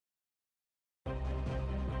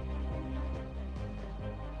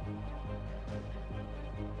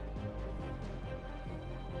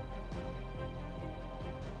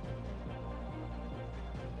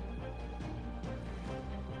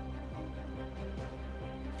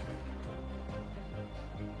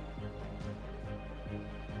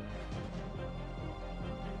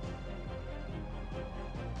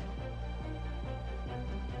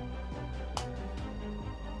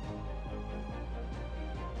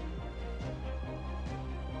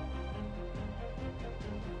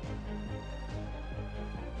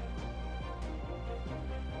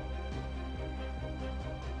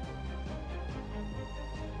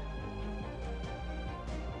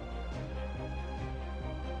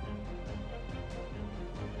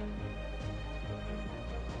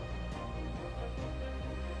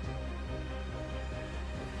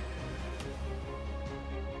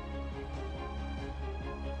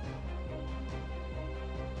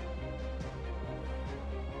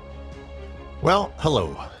Well,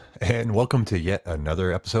 hello, and welcome to yet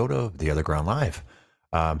another episode of the Other Ground Live.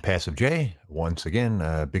 I'm Passive J. Once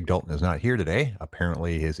again, Big Dalton is not here today.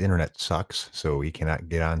 Apparently, his internet sucks, so he cannot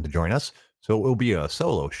get on to join us. So it will be a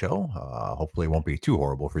solo show. Hopefully, it won't be too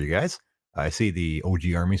horrible for you guys. I see the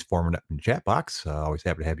OG armies forming up in the chat box. Always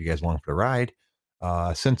happy to have you guys along for the ride.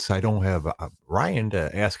 Since I don't have Ryan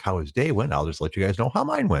to ask how his day went, I'll just let you guys know how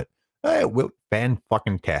mine went. It went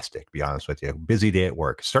fan-fucking-tastic, to be honest with you. Busy day at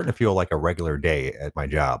work. Starting to feel like a regular day at my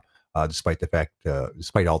job, despite the fact,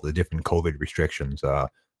 despite all the different COVID restrictions.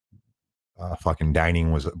 Fucking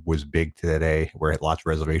dining was big today. We had lots of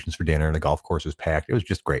reservations for dinner. The golf course was packed. It was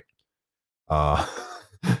just great.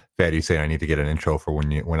 Fatty saying I need to get an intro for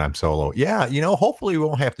when I'm solo. Yeah, hopefully we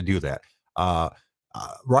won't have to do that.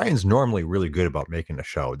 Ryan's normally really good about making a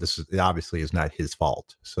show. It obviously is not his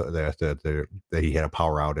fault. So that he had a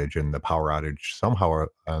power outage, and the power outage somehow or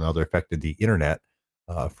another affected the internet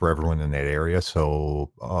for everyone in that area. So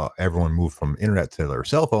everyone moved from internet to their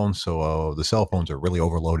cell phones. So the cell phones are really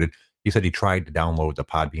overloaded. He said he tried to download the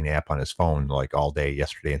Podbean app on his phone like all day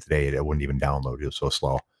yesterday and today. It wouldn't even download. It was so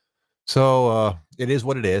slow. So it is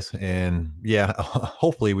what it is. And yeah,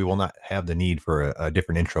 hopefully we will not have the need for a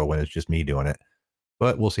different intro when it's just me doing it.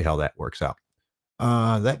 But we'll see how that works out.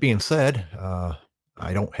 That being said,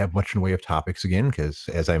 I don't have much in the way of topics again, because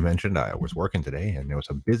as I mentioned, I was working today and it was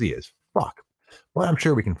busy as fuck. But I'm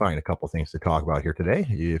sure we can find a couple things to talk about here today.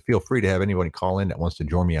 You feel free to have anybody call in that wants to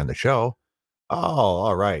join me on the show. Oh,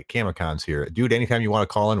 all right. Camicom's here. Dude, anytime you want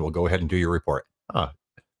to call in, we'll go ahead and do your report.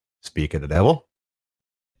 Speak of the devil.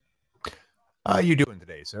 How you doing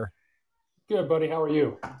today, sir? Good, buddy. How are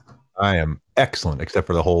you? I am excellent, except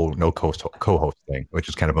for the whole no co-host thing, which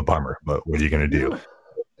is kind of a bummer. But what are you going to do?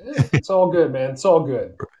 It's all good, man. It's all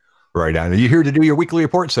good. Right on. Are you here to do your weekly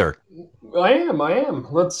report, sir? I am.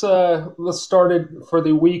 Let's start it for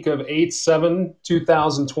the week of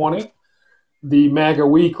 8/7/2020. The MAGA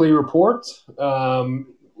weekly report.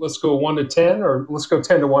 Let's go 1 to 10, or let's go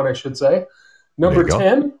 10 to 1, I should say. Number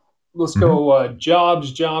 10. Let's go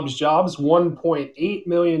jobs. 1.8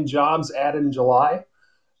 million jobs added in July.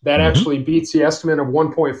 That actually beats the estimate of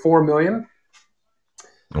 1.4 million.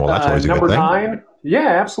 Well, that's always a good thing. Number 9.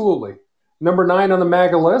 Yeah, absolutely. Number 9 on the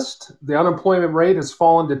MAGA list, the unemployment rate has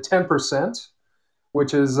fallen to 10%,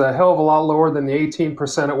 which is a hell of a lot lower than the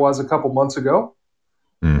 18% it was a couple months ago.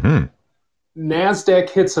 NASDAQ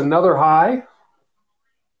hits another high.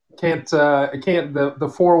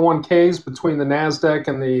 The 401ks between the NASDAQ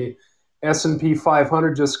and the S&P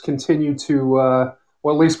 500 just continue to, well,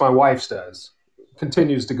 at least my wife's does,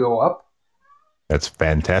 continues to go up. That's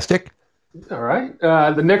fantastic. All right.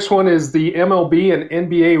 The next one is the MLB and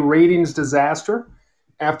NBA ratings disaster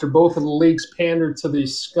after both of the leagues pandered to the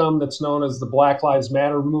scum that's known as the Black Lives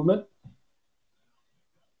Matter movement.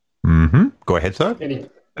 Go ahead, sir.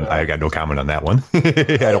 I got no comment on that one.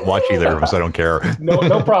 I don't watch either of them, so I don't care.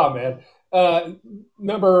 No problem, man.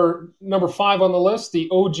 Number 5 on the list, the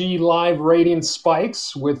OG live rating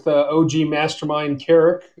spikes with OG Mastermind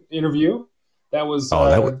Carrick interview. That was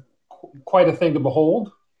quite a thing to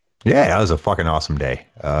behold. Yeah, that was a fucking awesome day.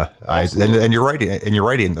 And you're right. And you're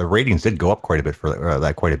right. The ratings did go up quite a bit for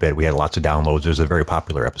that. Quite a bit. We had lots of downloads. It was a very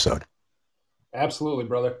popular episode. Absolutely,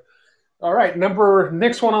 brother. All right,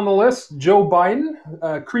 next one on the list, Joe Biden.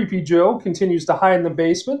 Creepy Joe continues to hide in the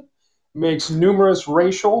basement, makes numerous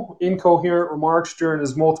racial, incoherent remarks during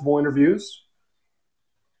his multiple interviews.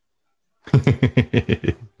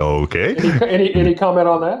 Okay. Any comment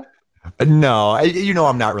on that? No,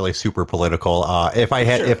 I'm not really super political. If I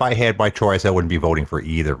had my choice, I wouldn't be voting for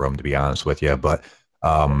either of them, to be honest with you. But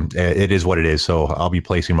it is what it is. So I'll be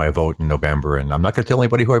placing my vote in November, and I'm not going to tell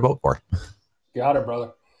anybody who I vote for. Got it,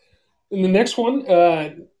 brother. And the next one,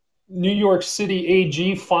 New York City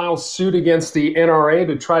AG files suit against the NRA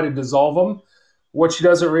to try to dissolve them. What she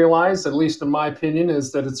doesn't realize, at least in my opinion,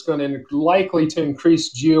 is that it's going to likely to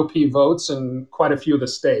increase GOP votes in quite a few of the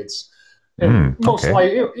states. And most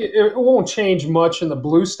likely, it won't change much in the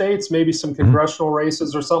blue states, maybe some congressional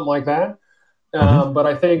races or something like that. But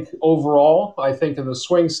I think overall, in the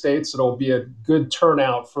swing states, it'll be a good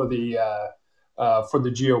turnout for the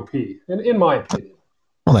GOP, in my opinion.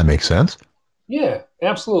 Well, that makes sense. Yeah,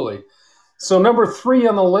 absolutely. So number 3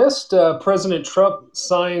 on the list, President Trump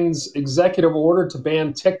signs executive order to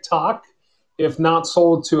ban TikTok if not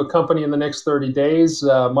sold to a company in the next 30 days.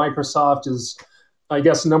 Microsoft is, I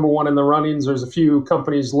guess, number 1 in the runnings. There's a few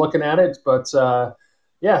companies looking at it, but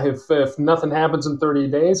if nothing happens in 30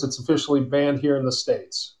 days, it's officially banned here in the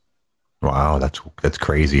States. Wow, that's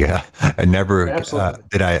crazy. I never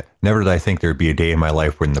did I think there'd be a day in my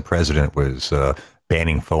life when the president was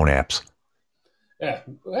banning phone apps. Yeah,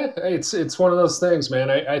 it's one of those things, man.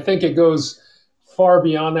 I think it goes far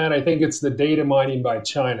beyond that. I think it's the data mining by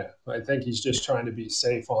China. I think he's just trying to be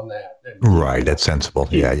safe on that and keep Right. That's sensible.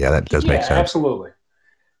 Yeah. keep. Yeah. That does make Yeah, sense. absolutely.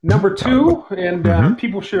 Mhm. Number two, and Mhm.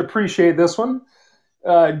 people should appreciate this one.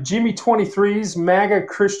 Jimmy 23's MAGA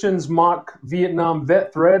Christians mock Vietnam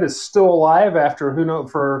vet thread is still alive after who know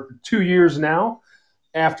for 2 years now.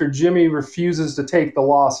 After Jimmy refuses to take the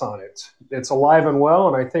loss on it, it's alive and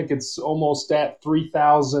well, and I think it's almost at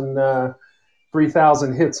 3,000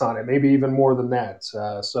 hits on it, maybe even more than that.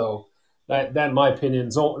 So that, in my opinion,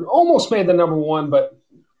 is almost made the number one, but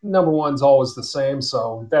number one's always the same.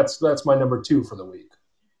 So that's my number two for the week.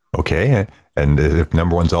 Okay. And if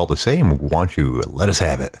number one's all the same, why don't you let us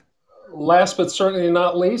have it? Last but certainly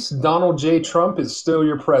not least, Donald J. Trump is still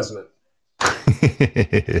your president.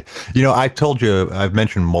 I've told you, I've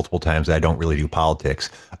mentioned multiple times that I don't really do politics,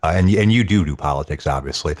 and you do politics,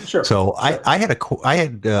 obviously. Sure, So sure. I had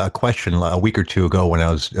a question a week or two ago when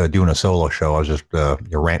I was doing a solo show. I was just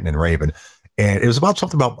ranting and raving, and it was about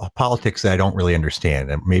something about politics that I don't really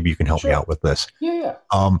understand, and maybe you can help me Sure. out with this. Yeah,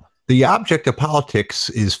 yeah. The object of politics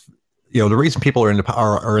is, the reason people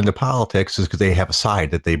are into politics is because they have a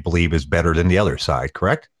side that they believe is better than the other side.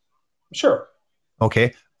 Correct? Sure.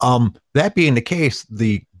 Okay. That being the case,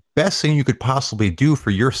 the best thing you could possibly do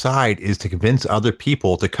for your side is to convince other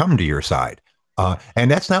people to come to your side. And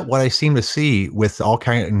that's not what I seem to see with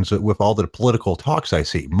with all the political talks I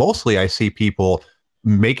see. Mostly I see people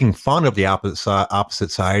making fun of the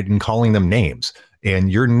opposite side and calling them names.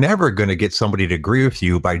 And you're never going to get somebody to agree with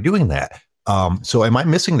you by doing that. So am I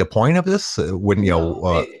missing the point of this? When No,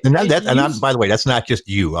 by the way, that's not just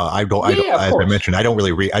you. Yeah, yeah, of as I course. mentioned, I don't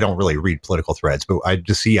really read political threads, but I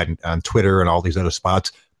just see on Twitter and all these other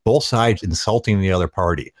spots, both sides insulting the other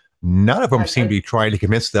party. None of them I, seem to I, be trying to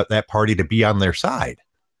convince that party to be on their side.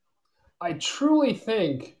 I truly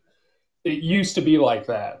think it used to be like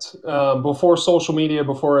that before social media,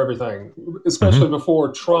 before everything, especially Hmm.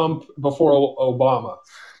 before Trump, before Obama.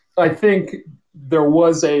 I think there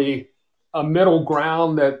was a middle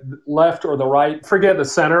ground that left or the right, forget the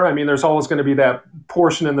center. I mean, there's always going to be that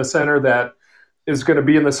portion in the center that is going to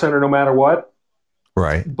be in the center no matter what.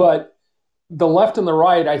 Right. But the left and the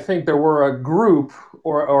right, I think there were a group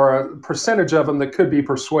or a percentage of them that could be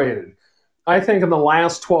persuaded. I think in the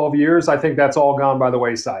last 12 years, I think that's all gone by the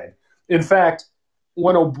wayside. In fact,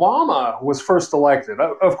 when Obama was first elected,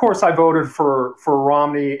 of course, I voted for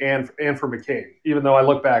Romney and for McCain. Even though I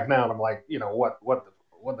look back now and I'm like,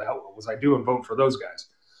 what the hell was I doing voting for those guys?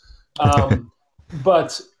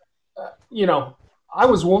 But you know, I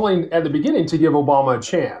was willing at the beginning to give Obama a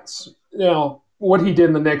chance. What he did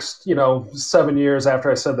in the next 7 years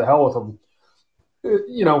after I said the hell with him,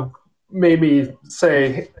 made me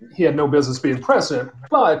say he had no business being president.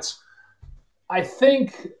 But I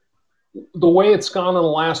think the way it's gone in the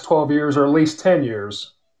last 12 years, or at least 10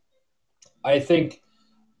 years, I think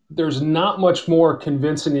there's not much more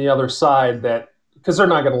convincing the other side that, because they're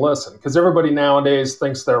not going to listen, because everybody nowadays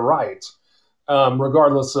thinks they're right,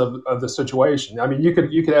 regardless of the situation. I mean, you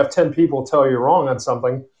could have 10 people tell you wrong on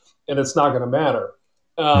something, and it's not going to matter.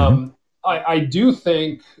 Hmm. I do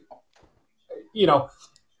think, you know,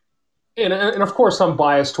 and of course I'm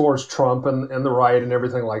biased towards Trump and the right and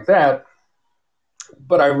everything like that,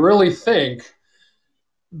 but I really think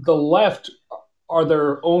the left are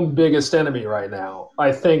their own biggest enemy right now.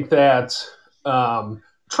 I think that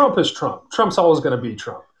Trump is Trump. Trump's always going to be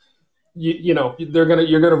Trump. You're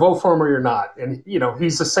gonna vote for him or you're not, and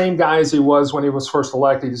he's the same guy as he was when he was first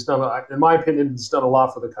elected. He's done, in my opinion, he's done a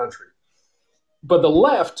lot for the country. But the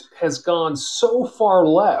left has gone so far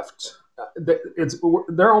left that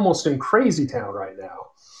they're almost in crazy town right now.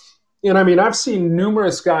 And I mean, I've seen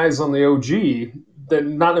numerous guys on the OG that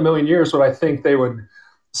not in a million years would I think they would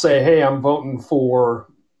say, "Hey, I'm voting for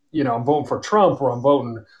Trump, or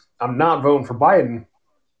I'm not voting for Biden."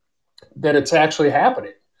 That it's actually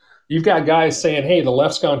happening. You've got guys saying, "Hey, the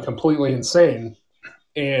left's gone completely insane,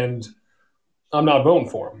 and I'm not voting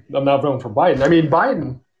for him. I'm not voting for Biden." I mean,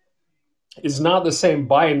 Biden is not the same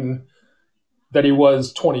Biden that he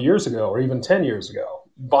was 20 years ago or even 10 years ago.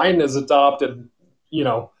 Biden has adopted, you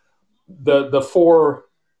know, the four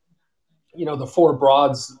the four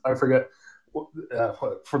broads. I forget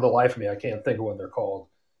for the life of me. I can't think of what they're called.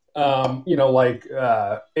 Like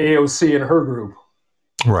AOC and her group.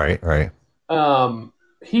 Right. Right.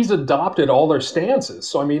 He's adopted all their stances.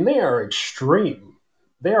 So I mean, they are extreme.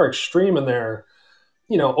 They are extreme in their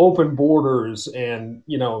open borders and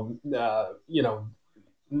not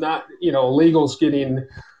illegals getting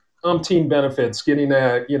umpteen benefits, getting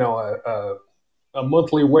a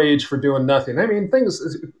monthly wage for doing nothing. I mean, things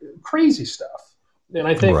crazy stuff. And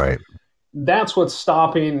I think Right. that's what's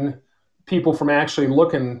stopping people from actually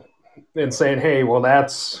looking and saying, hey, well,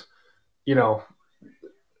 that's, you know,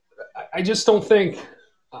 I just don't think,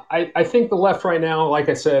 I think the left right now, like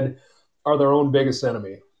I said, are their own biggest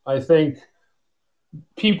enemy. I think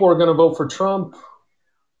people are going to vote for Trump.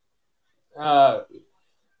 Uh,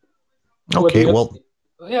 what Okay. the, Well,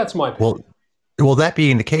 yeah, it's my well, opinion. well, that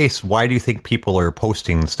being the case, why do you think people are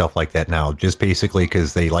posting stuff like that now? Just basically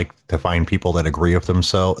because they like to find people that agree with them,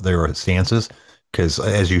 so their stances. Because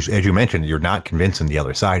as you mentioned, you're not convincing the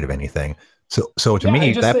other side of anything. So to Yeah, I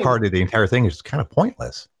me, just that think, part of the entire thing is kind of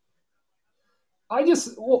pointless.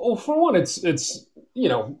 well, for one, it's, you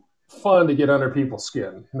know, fun to get under people's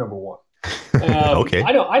skin, number one. Okay.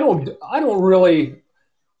 I don't really,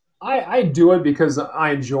 I do it because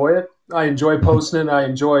I enjoy it. I enjoy posting it. I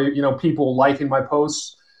enjoy, you know, people liking my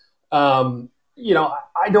posts. You know,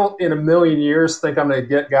 I don't in a million years think I'm going to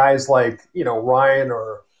get guys like, you know, Ryan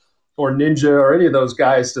or Ninja or any of those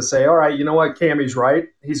guys to say, all right, you know what, Cammy's right.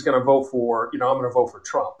 He's going to vote for, you know, I'm going to vote for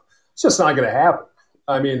Trump. It's just not going to happen.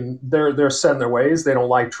 I mean, they're set in their ways. They don't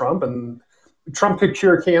like Trump, and Trump could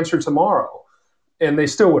cure cancer tomorrow, and they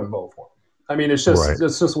still wouldn't vote for him. I mean, Right. it's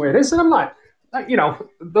just the way it is. And I'm not, you know,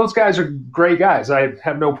 those guys are great guys. I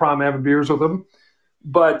have no problem having beers with them,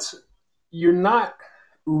 but you're not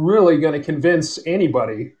really going to convince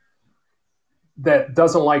anybody that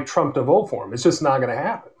doesn't like Trump to vote for him. It's just not going to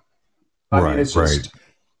happen. I mean, Right. it's Right. just,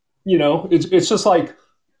 you know, it's just like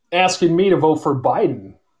asking me to vote for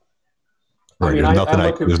Biden. I Right. mean, I look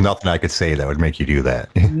at There's nothing I could say that would make you do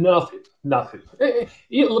that. nothing, nothing.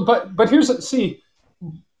 But here's see,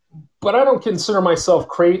 but I don't consider myself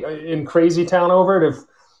in crazy town over it. If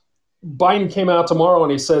Biden came out tomorrow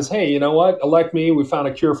and he says, "Hey, you know what? Elect me. We found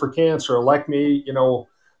a cure for cancer. Elect me.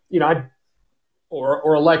 I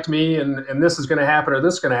or elect me, and this is going to happen or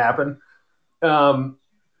this is going to happen." Um,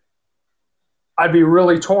 I'd be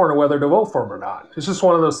really torn on whether to vote for him or not. It's just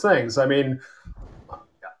one of those things. I mean,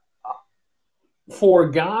 for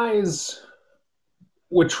guys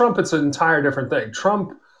with Trump, it's an entire different thing.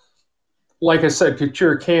 Trump, like I said, could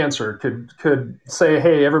cure cancer. Could say,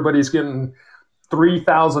 "Hey, everybody's getting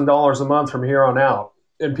 $3,000 a month from here on out,"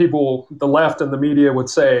 and people, the left and the media would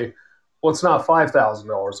say, "Well, it's not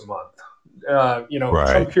 $5,000 a month." You know, Right.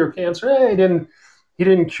 Trump cured cancer. He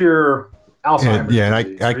didn't cure And Alzheimer's yeah, and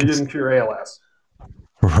disease, I or he can. didn't cure ALS.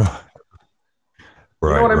 You know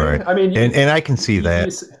Right. what I mean? Right. I mean, And I can see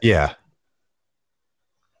that. Yeah.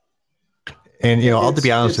 And I'll to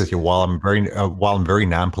be honest with it's you, while I'm very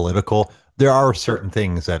non-political, there are certain sure.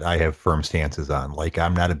 things that I have firm stances on. Like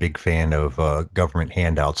I'm not a big fan of government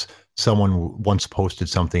handouts. Someone once posted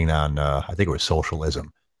something on, I think it was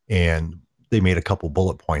socialism, and they made a couple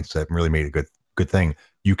bullet points that really made a good thing.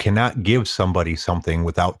 You cannot give somebody something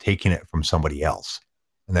without taking it from somebody else,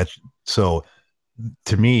 and that's so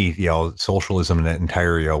to me, socialism and that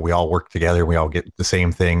entire, we all work together, we all get the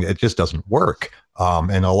same thing. It just doesn't work.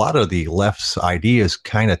 And a lot of the left's ideas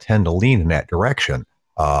kind of tend to lean in that direction.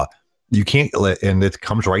 Uh, you can't let, and it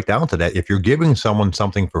comes right down to that. If you're giving someone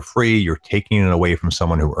something for free, you're taking it away from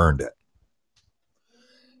someone who earned it.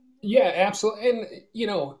 Yeah, absolutely. And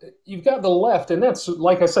you've got the left, and that's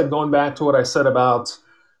like I said, going back to what I said about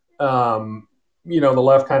um, the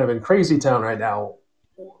left kind of in crazy town right now.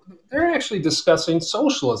 They're actually discussing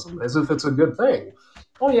socialism as if it's a good thing.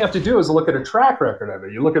 All you have to do is look at a track record of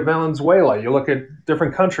it. You look at Venezuela, you look at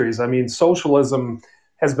different countries. I mean, socialism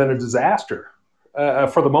has been a disaster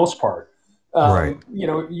for the most part. Right.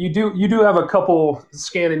 You do have a couple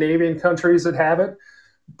Scandinavian countries that have it,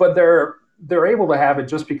 but they're able to have it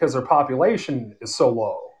just because their population is so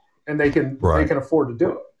low and they Right. can afford to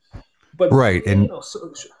do it. But Right. And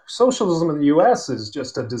socialism in the U.S. is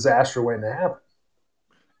just a disaster waiting to happen.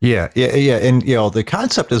 yeah. And the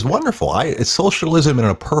concept is wonderful. Socialism in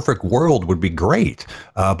a perfect world would be great.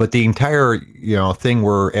 But the entire thing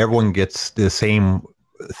where everyone gets the same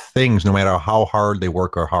things, no matter how hard they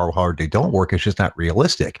work or how hard they don't work, it's just not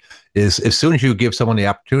realistic. Is as soon as you give someone the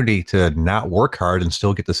opportunity to not work hard and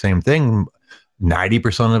still get the same thing,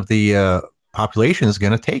 90% of the population is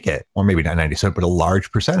going to take it, or maybe not 90%, but a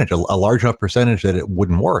large percentage, a large enough percentage that it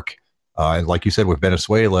wouldn't work. Like you said, with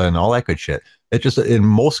Venezuela and all that good shit. It just, in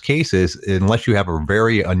most cases, unless you have a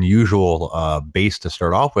very unusual base to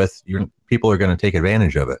start off with, people are going to take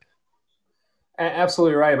advantage of it.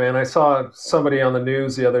 Absolutely right, man. I saw somebody on the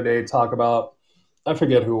news the other day talk about, I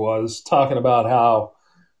forget who it was, talking about how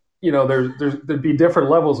there'd be different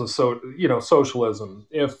levels of socialism.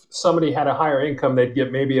 If somebody had a higher income, they'd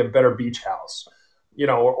get maybe a better beach house,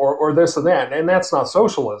 or this and that, and that's not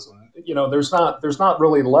socialism. there's not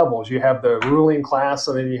really levels. You have the ruling class,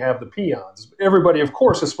 and then you have the peons. Everybody, of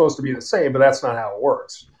course, is supposed to be the same, but that's not how it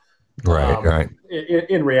works. Right, right.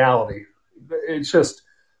 In reality, it's just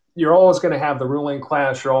you're always going to have the ruling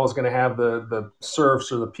class. You're always going to have the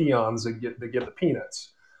serfs or the peons that get the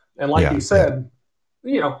peanuts. And like Yeah, you yeah. said,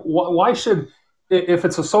 why should, if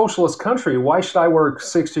it's a socialist country, why should I work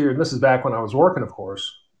 60 years? And this is back when I was working, of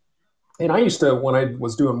course. And I used to, when I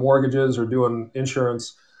was doing mortgages or doing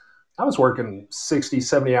insurance, I was working 60,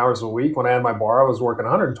 70 hours a week. When I had my bar, I was working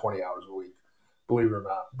 120 hours a week, believe it or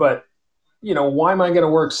not. But, why am I going to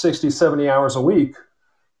work 60, 70 hours a week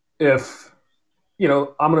if,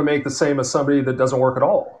 I'm going to make the same as somebody that doesn't work at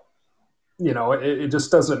all? It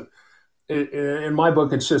just doesn't, in my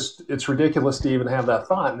book, it's ridiculous to even have that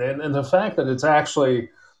thought. And the fact that it's actually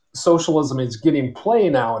socialism is getting play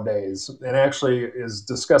nowadays and actually is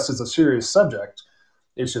discussed as a serious subject,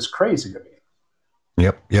 it's just crazy to me.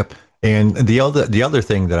 Yep, yep. And the other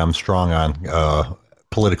thing that I'm strong on,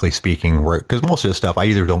 politically speaking, because most of this stuff I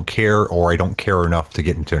either don't care or I don't care enough to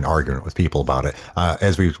get into an argument with people about it.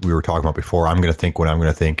 As we were talking about before, I'm going to think what I'm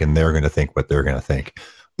going to think, and they're going to think what they're going to think.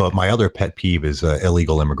 But my other pet peeve is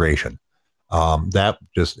illegal immigration. That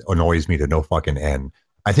just annoys me to no fucking end.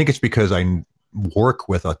 I think it's because I work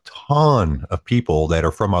with a ton of people that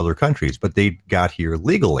are from other countries, but they got here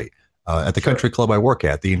legally. At the Sure. country club I work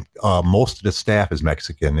at, the most of the staff is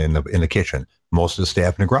Mexican in the kitchen. Most of the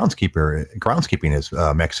staff in the groundskeeping is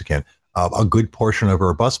Mexican. A good portion of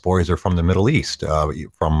our busboys are from the Middle East,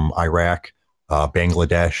 from Iraq,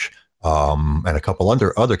 Bangladesh, and a couple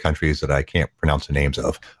other countries that I can't pronounce the names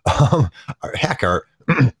of. Heck, our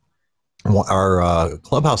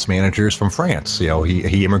clubhouse manager is from France.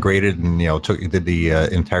 He immigrated and did the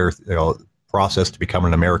entire process to become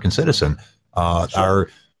an American citizen. Sure.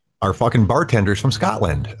 Our fucking bartenders from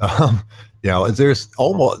Scotland. There's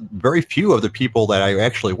almost very few of the people that I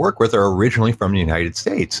actually work with are originally from the United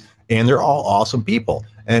States, and they're all awesome people.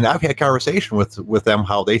 And I've had conversation with them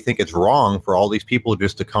how they think it's wrong for all these people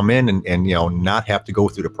just to come in and not have to go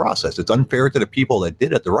through the process. It's unfair to the people that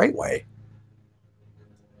did it the right way.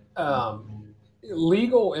 um,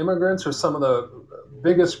 Legal immigrants are some of the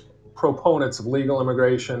biggest proponents of legal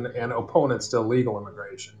immigration and opponents to illegal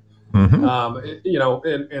immigration. Mm-hmm.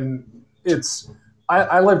 And it's,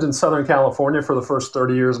 I lived in Southern California for the first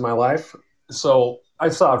 30 years of my life. So I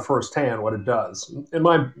saw it firsthand what it does. And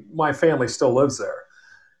my family still lives there.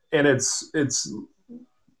 And it's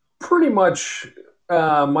pretty much,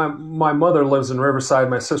 my mother lives in Riverside.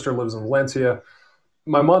 My sister lives in Valencia.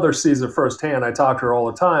 My mother sees it firsthand. I talk to her all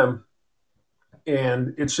the time,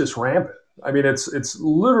 and it's just rampant. I mean, it's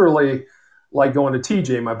literally like going to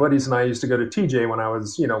TJ. My buddies and I used to go to TJ when I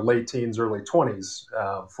was late teens, early 20s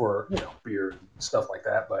for beer and stuff like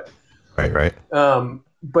that. Right, right.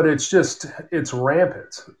 But it's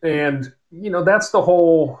rampant, and that's the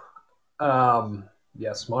whole.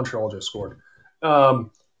 Yes, Montreal just scored.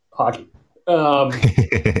 Hockey, but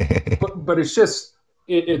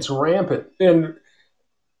it's rampant, and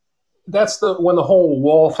that's when the whole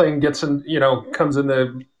wall thing gets in, comes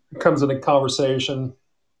into conversation.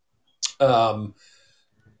 Um,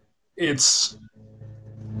 it's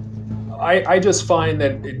I just find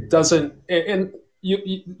that it doesn't, and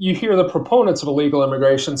you hear the proponents of illegal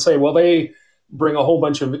immigration say, well, they bring a whole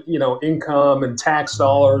bunch of income and tax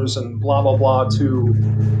dollars and blah blah blah to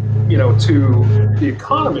the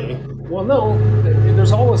economy. Well, no,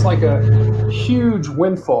 there's always like a huge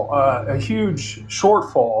windfall, a huge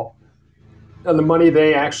shortfall on the money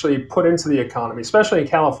they actually put into the economy, especially in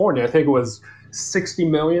California. I think it was 60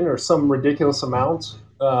 million or some ridiculous amount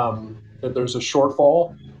that there's a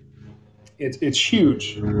shortfall. It's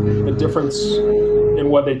huge, the difference in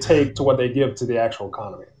what they take to what they give to the actual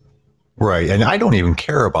economy. Right. And I don't even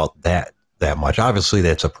care about that much. Obviously,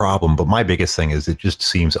 that's a problem. But my biggest thing is it just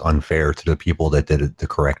seems unfair to the people that did it the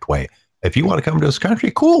correct way. If you want to come to this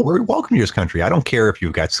country, cool. We're welcome to this country. I don't care if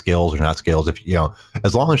you've got skills or not skills. If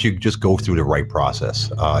as long as you just go through the right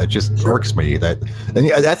process, it just irks me and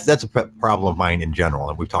that's a problem of mine in general.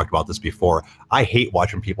 And we've talked about this before. I hate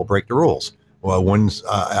watching people break the rules. Well,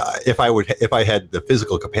 if I had the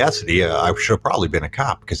physical capacity, I should have probably been a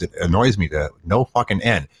cop because it annoys me to no fucking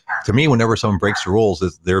end. To me, whenever someone breaks the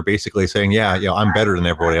rules, they're basically saying, yeah, I'm better than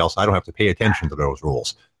everybody else. I don't have to pay attention to those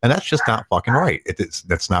rules. And that's just not fucking right.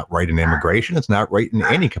 That's not right in immigration. It's not right in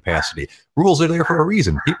any capacity. Rules are there for a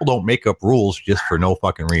reason. People don't make up rules just for no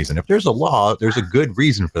fucking reason. If there's a law, there's a good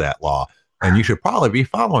reason for that law. And you should probably be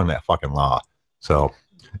following that fucking law. So,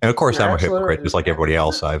 and of course, I'm a hypocrite, just like everybody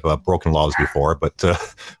else. I've broken laws before, but for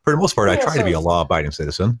the most part, I try to be a law-abiding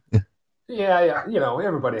citizen. Yeah,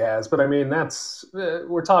 everybody has, but I mean, that's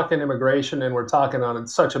we're talking immigration, and we're talking on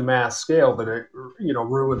such a mass scale that it,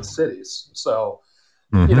 ruins cities. So,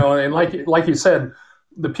 Hmm. and like you said,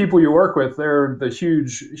 the people you work with, they're the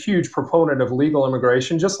huge proponent of legal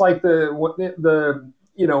immigration, just like the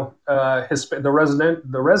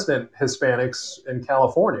resident Hispanics in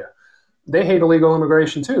California. They hate illegal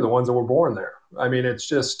immigration too. The ones that were born there. I mean, it's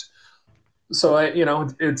just so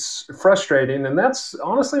it's frustrating, and that's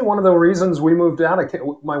honestly one of the reasons we moved out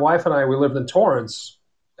of my wife and I. We lived in Torrance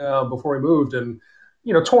before we moved, and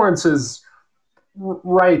Torrance is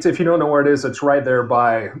right. If you don't know where it is, it's right there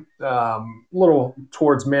by little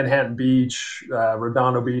towards Manhattan Beach,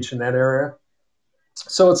 Redondo Beach, in that area.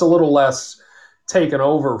 So it's a little less taken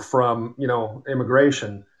over from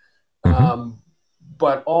immigration. Hmm. Um,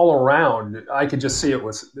 but all around, I could just see it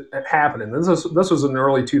was happening. This was in the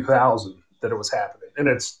early 2000 that it was happening, and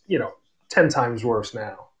it's 10 times worse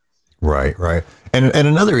now. Right, right. And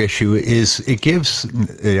another issue is it gives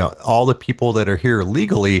all the people that are here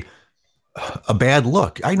legally a bad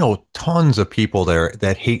look. I know tons of people there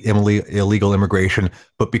that hate illegal immigration,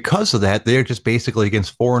 but because of that, they're just basically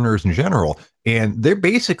against foreigners in general. And they're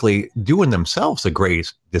basically doing themselves a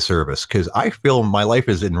great disservice because I feel my life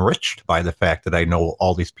is enriched by the fact that I know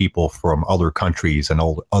all these people from other countries and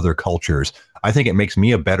all other cultures. I think it makes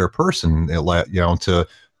me a better person, to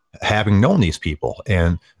having known these people.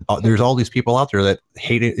 And there's all these people out there that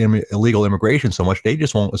hate illegal immigration so much they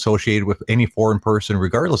just won't associate it with any foreign person,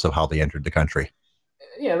 regardless of how they entered the country.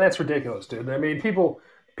 Yeah, that's ridiculous, dude. I mean, people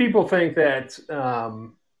think that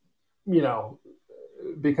you know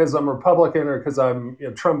because I'm a Republican or because I'm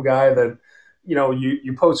a Trump guy that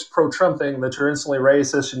you post pro Trump thing that you're instantly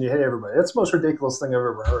racist and you hate everybody. That's the most ridiculous thing I've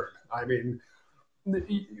ever heard. I mean,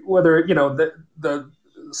 whether the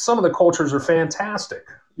some of the cultures are fantastic.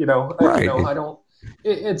 Right. I don't.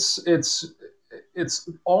 It's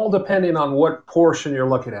all depending on what portion you're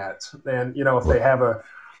looking at, and if they have a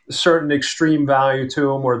certain extreme value to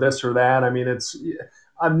them or this or that. I mean,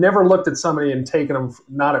 I've never looked at somebody and taken them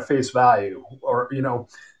not at face value, or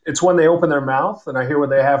it's when they open their mouth and I hear what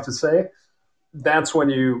they have to say. That's when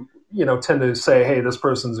you tend to say, hey, this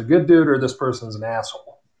person's a good dude or this person's an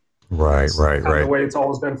asshole. Right, That's right, kind of the right, way it's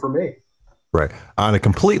always been for me. right. On a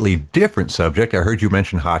completely different subject, I heard you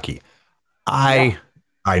mention hockey. Yeah, I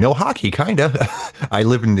I know hockey, kind of. I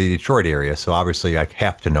live in the Detroit area, so obviously I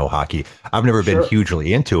have to know hockey. I've never been sure.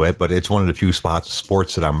 hugely into it, but it's one of the few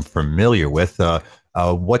sports that I'm familiar with.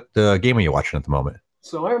 What game are you watching at the moment?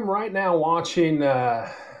 So I'm right now watching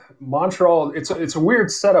Montreal. It's a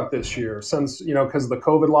weird setup this year since because of the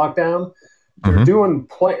COVID lockdown. They're Hmm. doing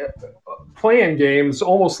playing games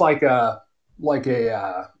almost like a.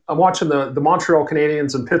 I'm watching the Montreal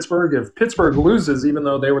Canadiens in Pittsburgh. If Pittsburgh loses, even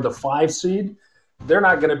though they were the 5 seed, they're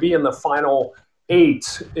not going to be in the final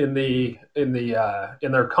eight in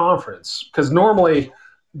their conference because normally,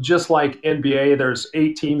 just like NBA, there's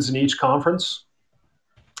 8 teams in each conference.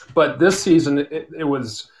 But this season, it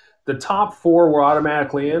was the top four were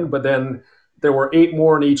automatically in, but then there were 8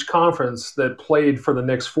 more in each conference that played for the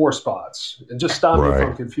next 4 spots. And just stop me if Right.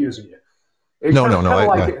 I'm confusing you. It No, kind no, of no.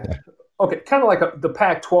 kind of like okay, kind of like the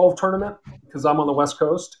Pac-12 tournament because I'm on the West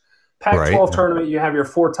Coast. Right. Pac-12 tournament, you have your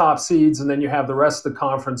 4 top seeds, and then you have the rest of the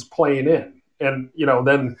conference playing in. And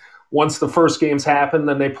then once the first games happen,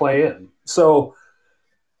 then they play in. So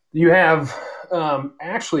you have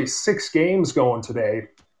actually 6 games going today.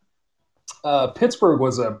 Pittsburgh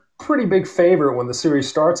was a pretty big favorite when the series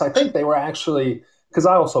starts. I think they were actually, because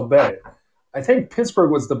I also bet it. I think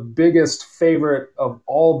Pittsburgh was the biggest favorite of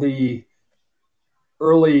all the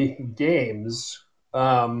early games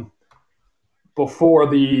before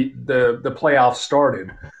the playoffs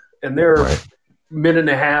started, and they're Right. minute and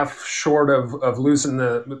a half short of losing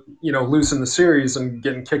the series and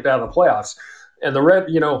getting kicked out of the playoffs. And the red,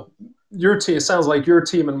 your team. It sounds like your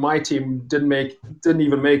team and my team didn't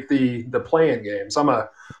even make the playing games. I'm a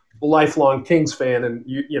lifelong Kings fan, and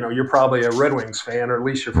you're probably a Red Wings fan, or at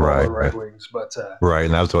least you're from the Right. Red Right. Wings. But Right.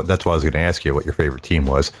 And that's what I was going to ask you what your favorite team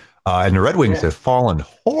was. And the Red Wings yeah, have fallen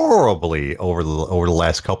horribly over the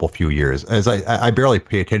last couple few years. As I barely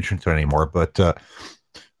pay attention to it anymore, but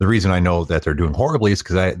the reason I know that they're doing horribly is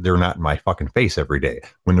because they're not in my fucking face every day.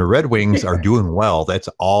 When the Red Wings are doing well, that's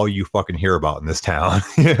all you fucking hear about in this town.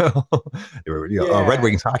 Red yeah,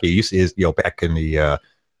 Wings hockey is back in the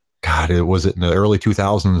God, it was it in the early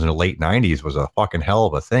 2000s and the late 90s was a fucking hell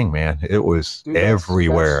of a thing, man. It was dude, that's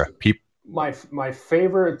everywhere. People. my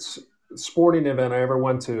favorite sporting event I ever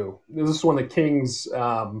went to. This is when the Kings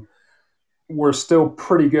were still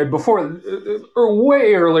pretty good before, or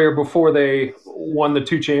way earlier before they won the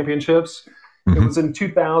 2 championships. It Hmm. was in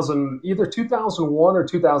 2000, either 2001 or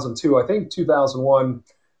 2002. I think 2001.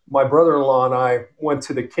 My brother-in-law and I went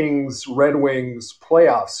to the Kings Red Wings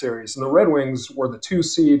playoff series, and the Red Wings were the 2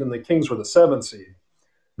 seed, and the Kings were the 7 seed.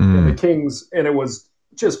 And the Mm. Kings, and it was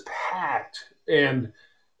just packed. And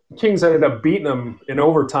Kings ended up beating them in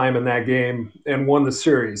overtime in that game and won the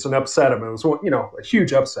series and upset them. It was, a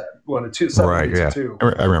huge upset, won a two seven Right. to Yeah. two.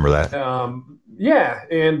 I remember that. Yeah,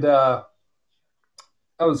 and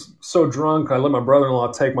I was so drunk. I let my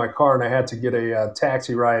brother-in-law take my car, and I had to get a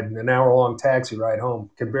taxi ride, an hour-long taxi ride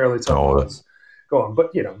home. Could barely tell where I Oh, was going,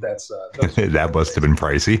 but that's those are that those must have days. been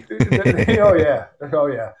pricey. Oh yeah, oh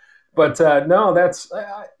yeah. But no, that's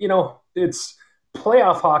it's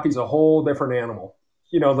playoff hockey's a whole different animal.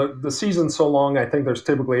 The season's so long. I think there's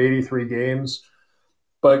typically 83 games,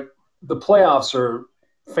 but the playoffs are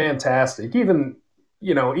fantastic. Even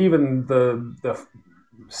the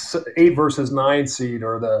 8 versus 9 seed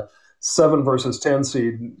or the 7 versus 10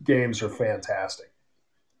 seed games are fantastic.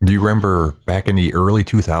 Do you remember back in the early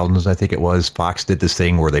 2000s, I think it was, Fox did this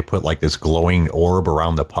thing where they put like this glowing orb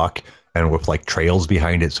around the puck and with like trails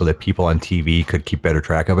behind it so that people on TV could keep better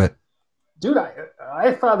track of it? Dude,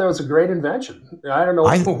 I thought that was a great invention. I don't know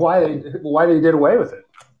I why they did away with it.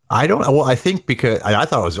 I don't know. Well, I think because I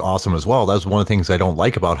thought it was awesome as well. That's one of the things I don't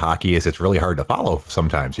like about hockey is it's really hard to follow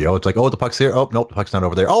sometimes. It's like, oh, the puck's there. Oh, nope, the puck's not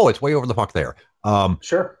over there. Oh, it's way over the puck there.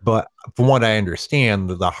 Sure. But from what I understand,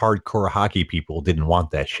 the hardcore hockey people didn't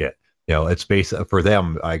want that shit. It's based for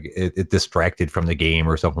them, like it distracted from the game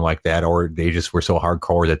or something like that, or they just were so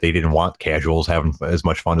hardcore that they didn't want casuals having as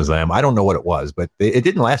much fun as them. I don't know what it was, but it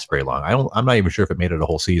didn't last very long. I'm not even sure if it made it a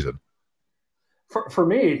whole season. For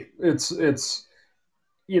me, it's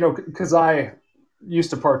because I used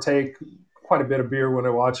to partake quite a bit of beer when I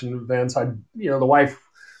watching events. The wife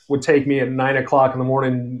would take me at 9 o'clock in the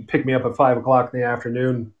morning, pick me up at 5 o'clock in the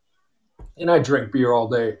afternoon, and I drink beer all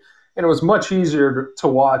day. And it was much easier to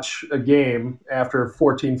watch a game after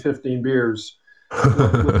 14, 15 beers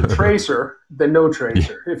with the tracer than no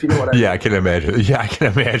tracer, if you know what I Yeah, I mean. can imagine. Yeah, I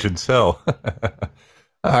can imagine. So,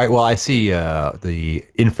 all right. Well, I see the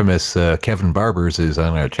infamous Kevin Barbers is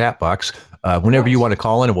on our chat box. Whenever you Nice. want to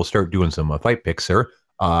call in, and we'll start doing some fight picks, sir.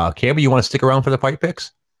 Cammy, you want to stick around for the fight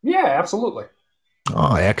picks? Yeah, absolutely.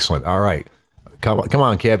 Oh, excellent. All right. Come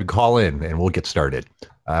on, Kev, call in, and we'll get started.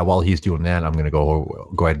 While he's doing that, I'm going to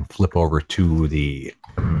go ahead and flip over to the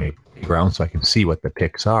ground so I can see what the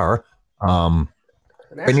picks are. And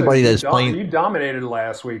If anybody actually, that is playing, you dominated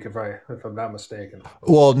last week, if I'm not mistaken.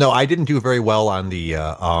 well, no, I didn't do very well on the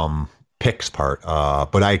picks part,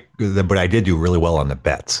 but I did do really well on the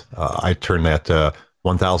bets. I turned that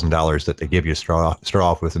 $1,000 that they give you to start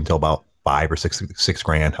off with until about 5 or 6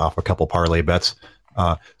 grand off a couple parlay bets.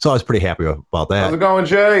 So I was pretty happy about How's that. it going,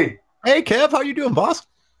 Jay? Hey, Kev, how you doing, boss?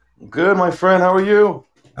 Good, my friend. How are you?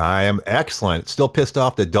 I am excellent. Still pissed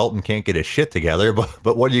off that Dalton can't get his shit together,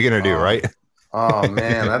 but what are you gonna do, Oh, right? oh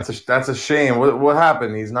man, that's a shame. What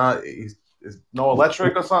happened? He's is no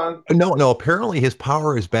electric or something? No. Apparently, his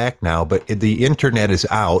power is back now, but the internet is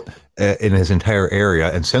out in his entire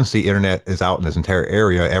area. And since the internet is out in his entire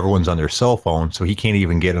area, everyone's on their cell phone, so he can't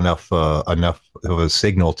even get enough of a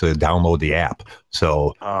signal to download the app.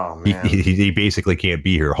 So Oh he man, he basically can't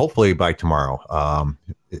be here. Hopefully by tomorrow.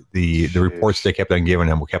 The reports they kept on giving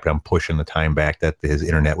him kept on pushing the time back that his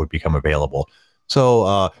internet would become available.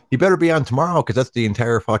 So he better be on tomorrow because that's the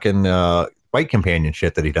entire fucking fight companion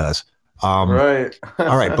shit that he does. right?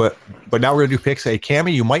 All right, but now we're gonna do picks. Hey,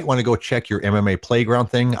 Cammy, you might want to go check your MMA playground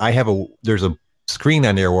thing. There's a screen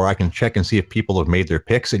on there where I can check and see if people have made their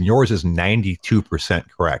picks, and yours is 92%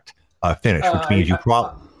 correct. Finish, which means you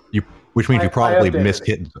I probably updated missed it.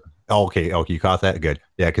 hitting. Oh, okay, you caught that. Good,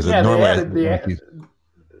 yeah, because Yeah, normally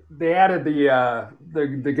they added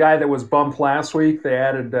the guy that was bumped last week. They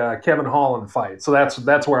added Kevin Holland fight, so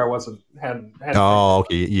that's where I wasn't hadn't picked Oh, it.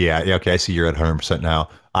 okay, yeah, okay. I see you're at 100% now.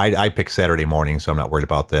 I picked Saturday morning, so I'm not worried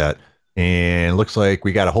about that. And it looks like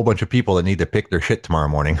we got a whole bunch of people that need to pick their shit tomorrow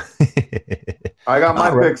morning. I got my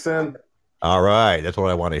All right. picks in. All right, that's what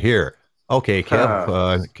I want to hear. Okay,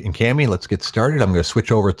 Kev and Cammy, let's get started. I'm going to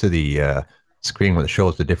switch over to the screen where it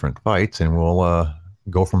shows the different fights, and we'll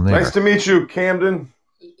go from there. Nice to meet you, Camden.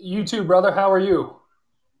 You too, brother. How are you?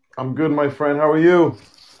 I'm good, my friend. How are you?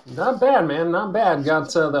 Not bad, man. Not bad.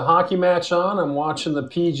 Got the hockey match on. I'm watching the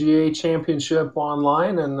PGA Championship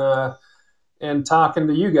online and talking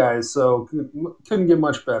to you guys. So couldn't get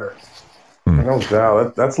much better. No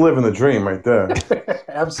doubt. That's living the dream right there.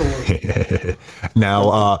 Absolutely.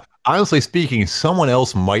 Now, honestly speaking, someone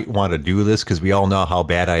else might want to do this because we all know how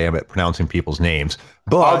bad I am at pronouncing people's names.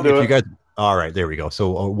 I'll But do if you it. guys, All right, there we go.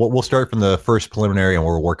 So we'll start from the first preliminary and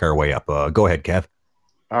we'll work our way up. Go ahead, Kev.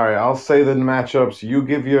 All right, I'll say the matchups. You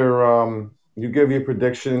give your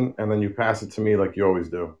prediction, and then you pass it to me like you always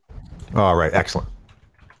do. All right, excellent.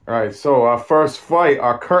 All right, so our first fight,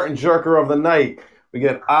 our curtain jerker of the night, we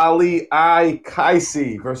get Ali I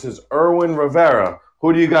Kaisi versus Erwin Rivera.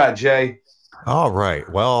 Who do you got, Jay? All right.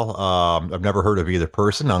 Well, I've never heard of either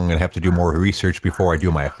person. I'm going to have to do more research before I do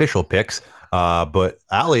my official picks. But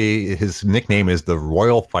Ali, his nickname is the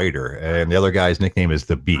Royal Fighter, and the other guy's nickname is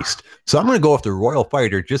the Beast. So I'm going to go with the Royal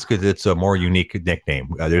Fighter just because it's a more unique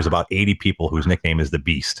nickname. There's about 80 people whose nickname is the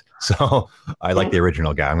Beast. So I like the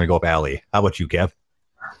original guy. I'm going to go with Ali. How about you, Kev?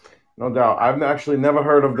 No doubt. I've actually never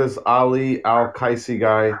heard of this Ali Al Kaisi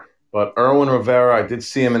guy, but Erwin Rivera, I did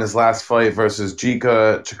see him in his last fight versus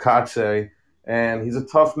Jika Chikadze, and he's a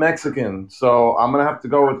tough Mexican. So I'm going to have to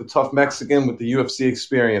go with the tough Mexican with the UFC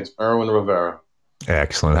experience, Erwin Rivera.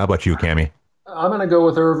 Excellent. How about you, Cammy? I'm going to go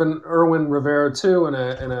with Erwin Rivera too in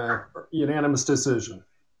a unanimous decision.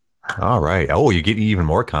 All right. Oh, you get even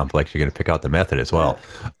more complex. You're going to pick out the method as well.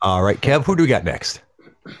 All right, Kev, who do we got next?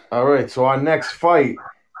 All right, so our next fight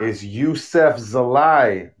is Youssef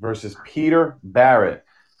Zalai versus Peter Barrett.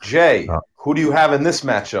 Jay, who do you have in this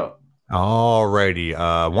matchup? All righty.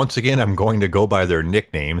 Once again, I'm going to go by their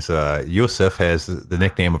nicknames. Youssef has the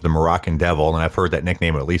nickname of the Moroccan Devil, and I've heard that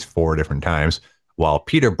nickname at least 4 different times, while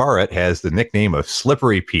Peter Barrett has the nickname of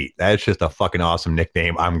Slippery Pete. That's just a fucking awesome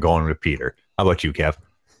nickname. I'm going with Peter. How about you, Kev?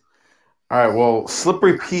 All right, well,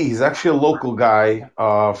 Slippery Pete, he's actually a local guy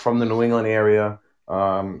from the New England area.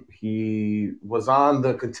 He was on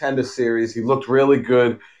the Contender Series. He looked really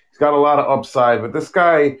good. He's got a lot of upside, but this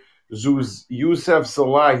guy, Youssef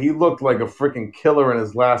Zalai, he looked like a freaking killer in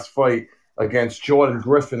his last fight against Jordan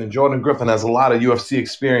Griffin, and Jordan Griffin has a lot of UFC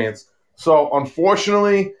experience. So,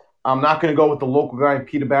 unfortunately, I'm not going to go with the local guy,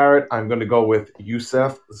 Peter Barrett. I'm going to go with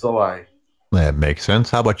Youssef Zalai. That makes sense.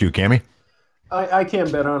 How about you, Cammy? I can't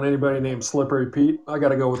bet on anybody named Slippery Pete. I got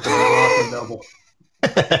to go with the Moroccan Devil.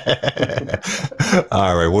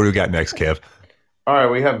 All right, what do we got next, Kev? All right,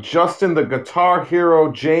 we have Justin the Guitar Hero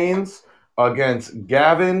James against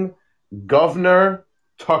Gavin Governor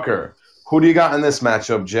Tucker. Who do you got in this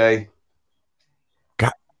matchup, Jay?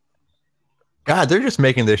 God, they're just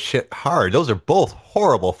making this shit hard. Those are both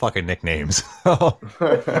horrible fucking nicknames.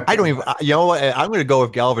 I don't even, you know what? I'm going to go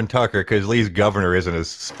with Galvin Tucker because Lee's Governor isn't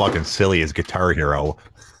as fucking silly as Guitar Hero.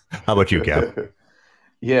 How about you, Kev?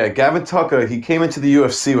 Yeah, Gavin Tucker, he came into the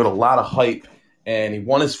UFC with a lot of hype, and he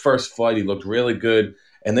won his first fight. He looked really good,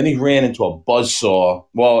 and then he ran into a buzzsaw.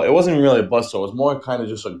 Well, it wasn't really a buzzsaw. It was more kind of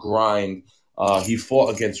just a grind. He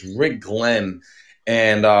fought against Rick Glenn,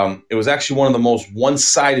 and it was actually one of the most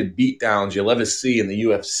one-sided beatdowns you'll ever see in the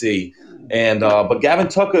UFC. And but Gavin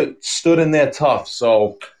Tucker stood in there tough.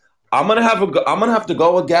 So I'm gonna have to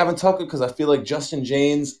go with Gavin Tucker because I feel like Justin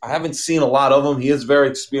James. I haven't seen a lot of him. He is very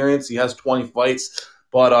experienced. He has 20 fights,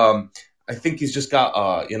 but I think he's just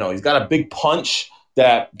got he's got a big punch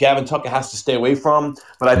that Gavin Tucker has to stay away from.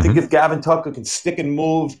 But I think if Gavin Tucker can stick and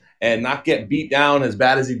move and not get beat down as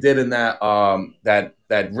bad as he did in that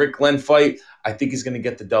that Rick Glenn fight, I think he's going to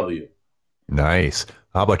get the W. Nice.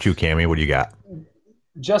 How about you, Cammy? What do you got?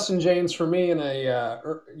 Justin James for me in a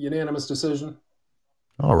unanimous decision.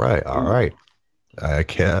 All right.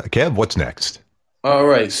 Kev, what's next? All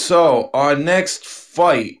right. So our next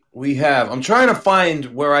fight we have, I'm trying to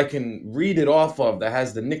find where I can read it off of that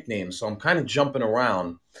has the nickname. So I'm kind of jumping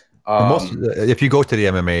around. If you go to the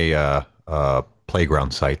MMA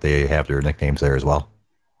Playground site, they have their nicknames there as well.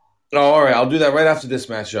 Oh, all right. I'll do that right after this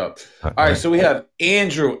matchup. All right. So we have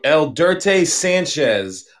Andrew El Dirte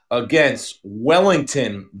Sanchez against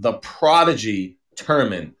Wellington, the Prodigy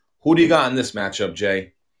Turman. Who do you got in this matchup,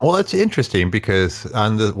 Jay? Well, that's interesting because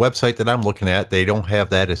on the website that I'm looking at, they don't have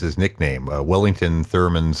that as his nickname. Wellington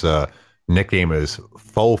Thurman's nickname is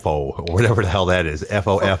Fofo, or whatever the hell that is,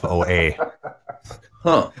 Fofoa.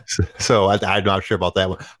 Huh. So I'm not sure about that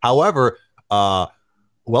one. However,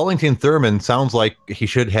 Wellington Thurman sounds like he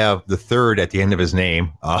should have the third at the end of his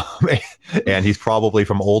name, and he's probably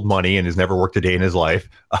from old money and has never worked a day in his life.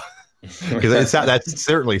 Because that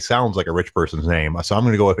certainly sounds like a rich person's name. So I'm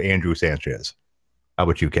going to go with Andrew Sanchez. How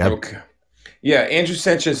about you, Kev? Okay. Yeah, Andrew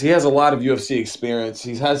Sanchez, he has a lot of UFC experience.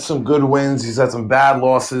 He's had some good wins. He's had some bad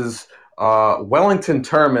losses. Wellington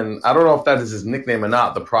Turman, I don't know if that is his nickname or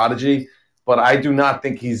not, the Prodigy, but I do not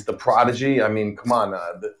think he's the Prodigy. I mean, come on.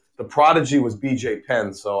 The Prodigy was BJ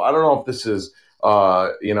Penn, so I don't know if this is,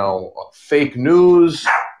 fake news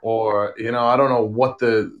or, I don't know what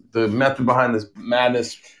the method behind this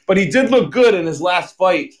madness. But he did look good in his last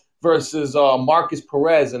fight versus Marcus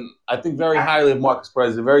Perez, and I think very highly of Marcus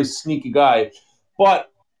Perez, a very sneaky guy. But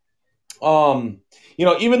even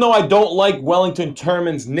though I don't like Wellington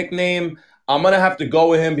Turman's nickname, I'm gonna have to go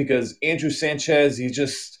with him because Andrew Sanchez, he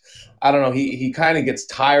just, I don't know, he kind of gets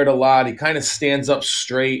tired a lot. He kind of stands up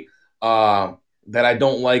straight. That I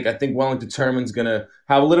don't like. I think Wellington Turman's gonna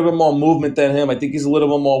have a little bit more movement than him. I think he's a little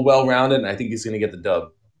bit more well-rounded, and I think he's gonna get the dub.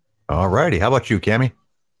 All righty. How about you, Cammy?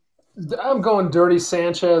 I'm going Dirty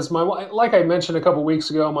Sanchez. Like I mentioned a couple weeks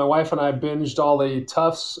ago, my wife and I binged all the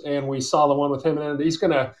Tufts, and we saw the one with him. And he's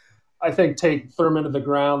going to, I think, take Thurman to the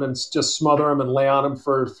ground and just smother him and lay on him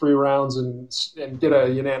for 3 rounds and get a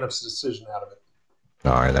unanimous decision out of it.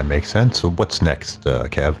 All right, that makes sense. So what's next,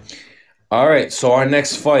 Kev? All right, so our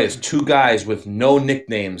next fight is 2 guys with no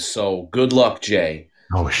nicknames. So good luck, Jay.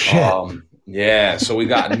 Oh, shit. Yeah, so we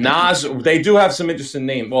got Nas. They do have some interesting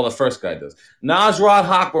names. Well, the first guy does. Nasrat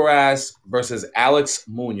Hakbaraz versus Alex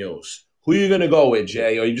Munoz. Who are you going to go with,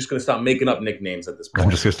 Jay? Or are you just going to start making up nicknames at this point?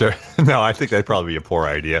 I'm just going to start. No, I think that'd probably be a poor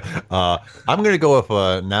idea. I'm going to go with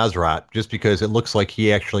Nasrat just because it looks like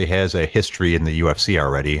he actually has a history in the UFC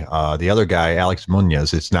already. The other guy, Alex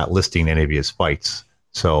Munoz, it's not listing any of his fights.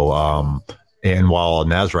 So, and while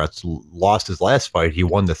Nasrat's lost his last fight, he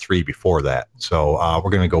won the 3 before that. So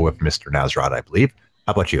we're going to go with Mr. Nasrat, I believe.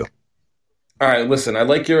 How about you? All right, listen, I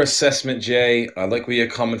like your assessment, Jay. I like where you're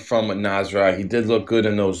coming from with Nasrat. He did look good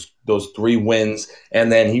in those 3 wins.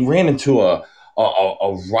 And then he ran into a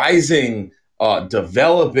rising,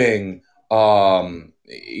 developing,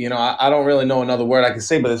 I don't really know another word I can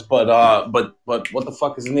say but this, but what the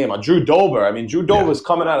fuck is his name? Drew Dober. I mean, Drew Dober is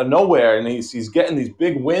coming out of nowhere, and he's getting these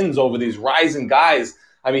big wins over these rising guys.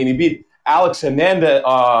 I mean, he beat Alexander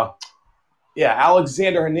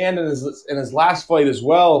Hernandez in his last fight as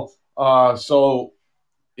well. So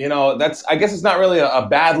that's, I guess it's not really a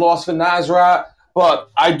bad loss for Nasrat, but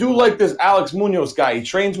I do like this Alex Munoz guy. He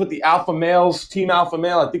trains with the Alpha Males, Team Alpha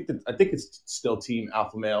Male. I think it's still Team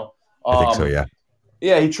Alpha Male. I think so, yeah.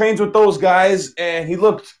 Yeah, he trains with those guys, and he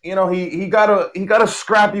looked, he got a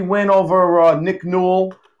scrappy win over Nick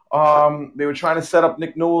Newell. They were trying to set up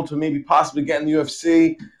Nick Newell to maybe possibly get in the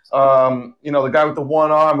UFC. The guy with the one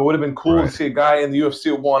arm. It would have been cool to see a guy in the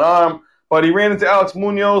UFC with one arm, but he ran into Alex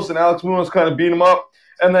Munoz, and Alex Munoz kind of beat him up.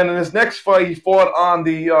 And then in his next fight, he fought on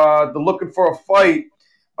the looking for a fight,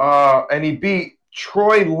 and he beat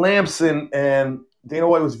Troy Lampson, and Dana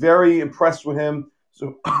White was very impressed with him.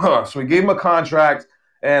 So he gave him a contract,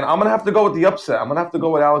 and I'm gonna have to go with the upset. I'm gonna have to go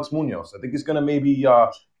with Alex Munoz. I think he's gonna maybe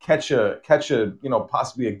catch a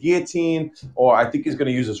possibly a guillotine, or I think he's gonna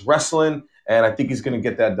use his wrestling, and I think he's gonna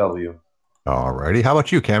get that W. All righty. How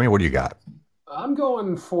about you, Cammy? What do you got? I'm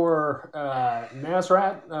going for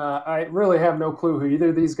Nasrat. I really have no clue who either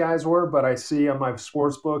of these guys were, but I see on my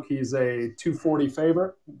sports book he's a 240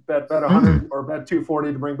 favorite. Bet 100 or bet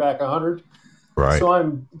 240 to bring back 100. Right. So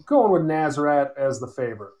I'm going with Nasrat as the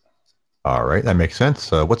favorite. All right, that makes sense.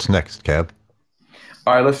 What's next, Kev?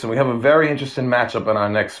 All right, listen, we have a very interesting matchup in our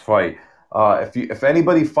next fight. If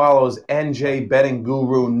anybody follows NJ Betting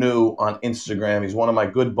Guru New on Instagram, he's one of my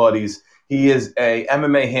good buddies. He is a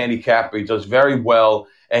MMA handicapper. He does very well,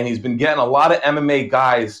 and he's been getting a lot of MMA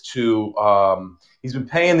guys to. He's been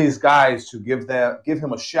paying these guys to give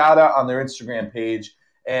him a shout out on their Instagram page.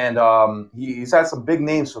 And he's had some big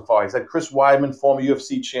names so far. He's had Chris Weidman, former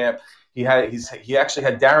UFC champ. He actually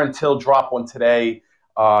had Darren Till drop one today.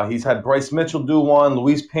 He's had Bryce Mitchell do one,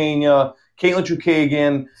 Luis Pena, Caitlin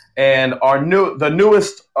Chukagian, and the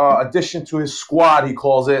newest addition to his squad, he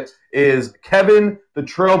calls it, is Kevin the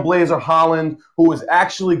Trailblazer Holland, who is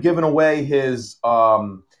actually giving away his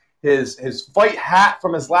fight hat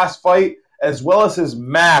from his last fight, as well as his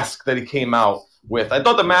mask that he came out with. I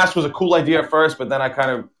thought the mask was a cool idea at first, but then I kind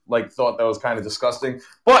of thought that was kind of disgusting.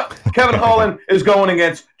 But Kevin Holland is going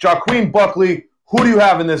against Joaquin Buckley. Who do you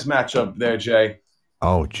have in this matchup there, Jay?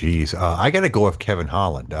 Oh, geez. I got to go with Kevin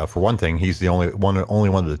Holland. For one thing, he's the only one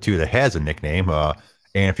of the 2 that has a nickname. And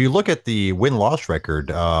if you look at the win-loss record,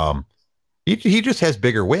 he just has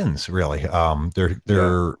bigger wins, really.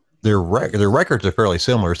 Their records are fairly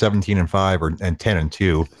similar, 17-5 and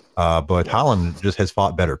 10-2. But Holland just has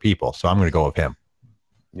fought better people, so I'm going to go with him.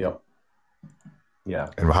 Yep. Yeah.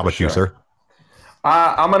 And how about you, sir?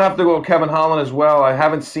 I'm going to have to go with Kevin Holland as well. I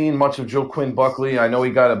haven't seen much of Joaquin Buckley. I know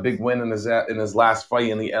he got a big win in his last fight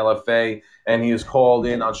in the LFA, and he is called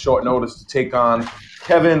in on short notice to take on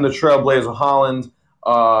Kevin the Trailblazer Holland.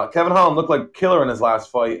 Kevin Holland looked like a killer in his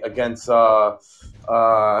last fight against I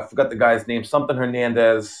forgot the guy's name, something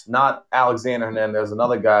Hernandez, not Alexander Hernandez,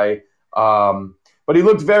 another guy. But he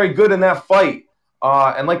looked very good in that fight.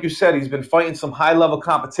 And like you said, he's been fighting some high-level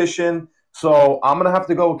competition. So I'm going to have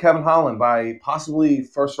to go with Kevin Holland by possibly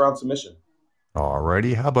first round submission.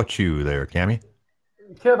 Alrighty, how about you there, Cammy?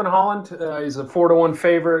 Kevin Holland, he's a 4-1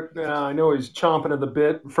 favorite. I know he's chomping at the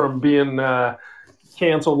bit from being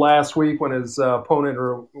canceled last week when his opponent,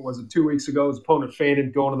 or was it 2 weeks ago, his opponent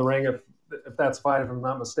fainted going to the ring, if that's a fight, if I'm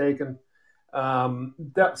not mistaken.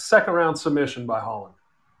 That second round submission by Holland.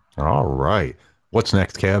 All right. What's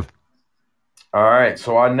next, Kev? All right,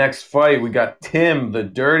 so our next fight, we got Tim, the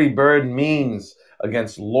Dirty Bird Means,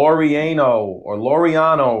 against Laureano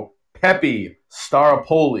Pepe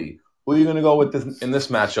Staropoli. Who are you going to go with in this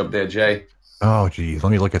matchup there, Jay? Oh, geez.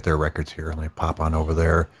 Let me look at their records here. Let me pop on over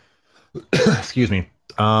there. Excuse me.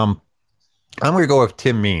 I'm going to go with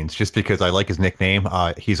Tim Means just because I like his nickname.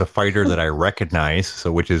 He's a fighter that I recognize,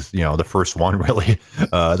 so which is the first one really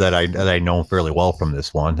that I know fairly well from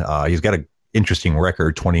this one. He's got an interesting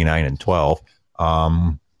record, 29-12,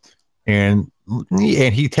 and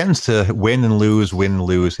he tends to win and lose, win and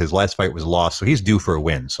lose. His last fight was lost, so he's due for a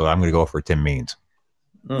win. So I'm going to go for Tim Means.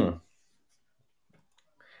 How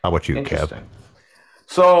about you, Kev?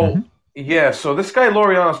 So. Yeah, so this guy,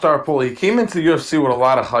 Laureano Staropoli, he came into the UFC with a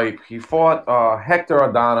lot of hype. He fought Hector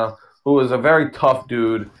Aldana, who was a very tough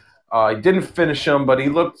dude. He didn't finish him, but he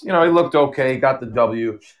looked okay. He got the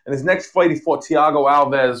W. And his next fight, he fought Thiago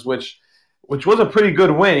Alves, which was a pretty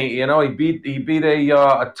good win. He beat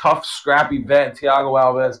a tough, scrappy vet, Thiago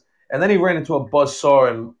Alves, and then he ran into a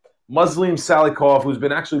buzzsaw and Muslim Salikov, who's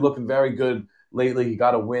been actually looking very good lately. He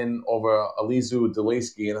got a win over Alizu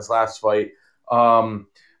Delaski in his last fight.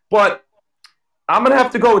 But I'm gonna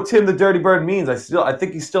have to go with Tim, the Dirty Bird Means. I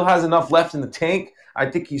think he still has enough left in the tank.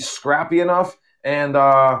 I think he's scrappy enough, and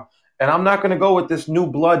I'm not gonna go with this new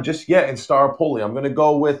blood just yet in Staropoli. I'm gonna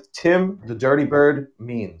go with Tim, the Dirty Bird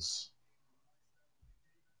Means.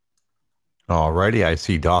 Alrighty, I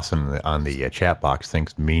see Dawson on the chat box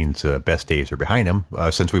thinks Means best days are behind him.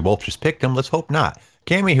 Since we both just picked him, let's hope not.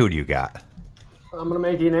 Cammy, who do you got? I'm going to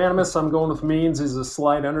make it unanimous. I'm going with Means. He's a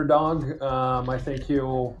slight underdog. I think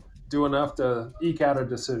he'll do enough to eke out a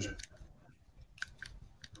decision.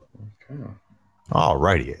 Okay. All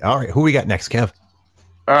right. Who we got next, Kev?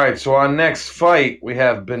 All right. So our next fight, we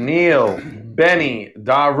have Benny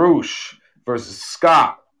Darush versus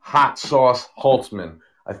Scott Hot Sauce Holtzman.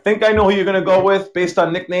 I think I know who you're going to go with based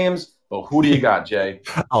on nicknames, but who do you got, Jay?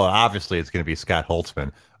 Oh, obviously it's going to be Scott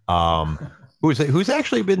Holtzman. Who's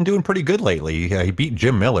actually been doing pretty good lately. He beat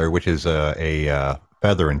Jim Miller, which is a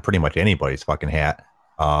feather in pretty much anybody's fucking hat.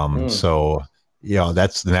 So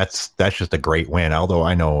that's just a great win. Although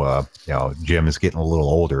I know Jim is getting a little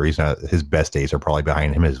older. He's not, his best days are probably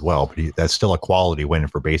behind him as well. But that's still a quality win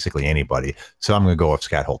for basically anybody. So I'm going to go with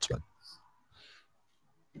Scott Holtzman.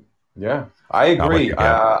 Yeah, I agree.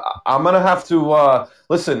 I'm going to have to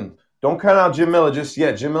listen. Don't count out Jim Miller just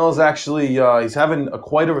yet. Jim Miller's actually he's having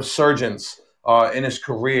quite a resurgence in his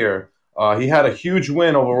career. He had a huge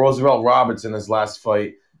win over Roosevelt Roberts in his last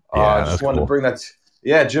fight. I just wanted to bring that.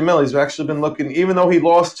 Yeah, Jim Miller, he's actually been looking, even though he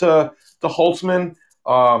lost to Holtzman,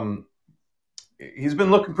 he's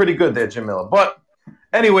been looking pretty good there, Jim Miller. But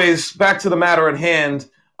anyways, back to the matter at hand.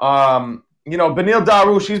 Benil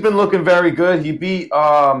Darush, he's been looking very good. He beat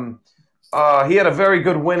he had a very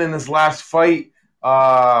good win in his last fight.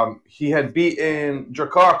 He had beaten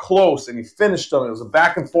Drakkar Klose, and he finished him. It was a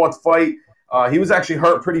back-and-forth fight. He was actually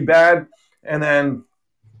hurt pretty bad, and then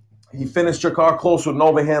he finished Drakkar Klose with an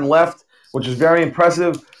overhand left, which is very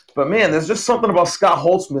impressive. But, man, there's just something about Scott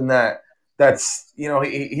Holtzman that's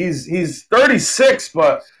he's 36,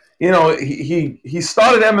 but, he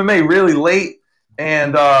started MMA really late.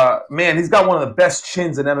 And, man, he's got one of the best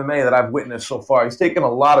chins in MMA that I've witnessed so far. He's taken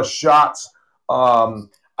a lot of shots.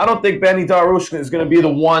 I don't think Benny Darush is going to be the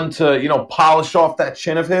one to, polish off that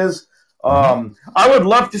chin of his. I would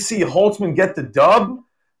love to see Holtzman get the dub,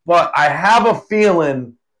 but I have a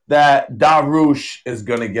feeling that Darush is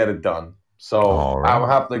going to get it done. So I'm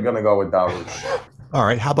happily going to go with Darush. All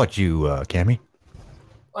right. How about you, Cammy?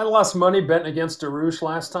 I lost money betting against Darush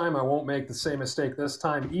last time. I won't make the same mistake this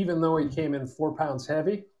time, even though he came in 4 pounds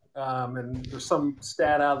heavy. And there's some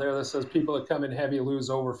stat out there that says people that come in heavy lose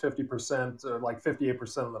over 50%, or like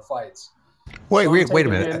 58% of the fights. Wait a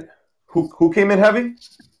minute. Who came in heavy?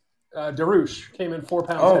 Darush came in 4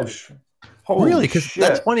 pounds heavy. Really? Because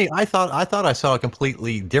that's funny. I thought I saw a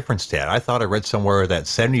completely different stat. I thought I read somewhere that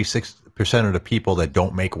 76% of the people that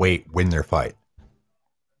don't make weight win their fight.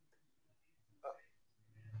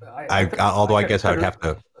 Although I guess I would have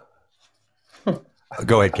to.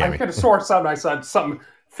 Go ahead, Cammy. I could have sworn something. I said something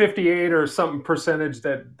 58 or something percentage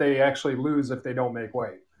that they actually lose if they don't make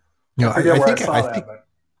weight. I forget where I saw that.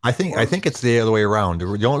 I think it's the other way around.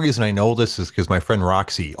 The only reason I know this is because my friend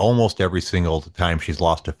Roxy, almost every single time she's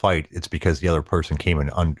lost a fight, it's because the other person came in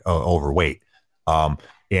overweight. Um,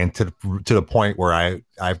 and to the point where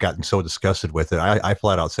I've gotten so disgusted with it, I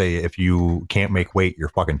flat out say if you can't make weight, you're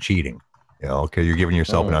fucking cheating. Because you're giving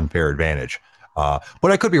yourself an unfair advantage. But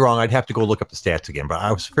I could be wrong. I'd have to go look up the stats again. But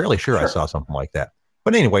I was fairly sure I saw something like that.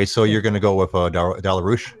 But anyway, so you're going to go with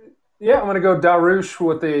Delarouche? Yeah, I'm going to go Darush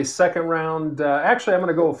with a second round. Actually, I'm going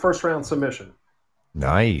to go first round submission.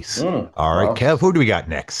 Nice. All right, Kev, who do we got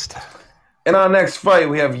next? In our next fight,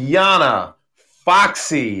 we have Yana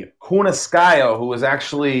Foxy Kunitskaya, who is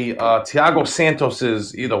actually Thiago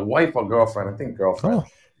Santos's either wife or girlfriend. I think girlfriend. Oh.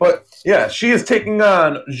 But yeah, she is taking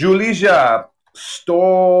on Julija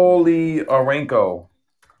Stolyarenko.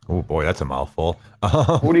 Oh boy, that's a mouthful.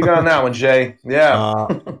 Who do you got on that one, Jay? Yeah.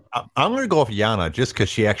 I'm going to go with Yana just because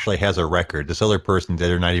she actually has a record. This other person,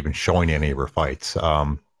 they're not even showing any of her fights.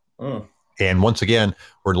 And once again,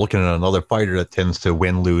 we're looking at another fighter that tends to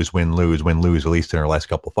win, lose, win, lose, win, lose, at least in her last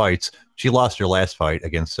couple of fights. She lost her last fight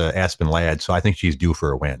against Aspen Ladd, so I think she's due for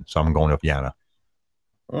a win. So I'm going with Yana.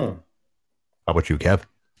 How about you, Kev?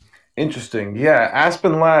 Interesting. Yeah,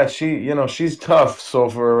 Aspen Ladd, she's tough. So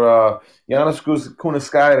for Yana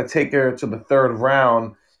Kunitskaya to take her to the third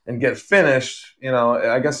round and get finished,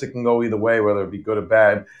 I guess it can go either way, whether it be good or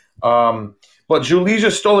bad. But Julija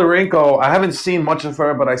Stolyarenko, I haven't seen much of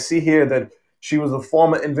her, but I see here that she was a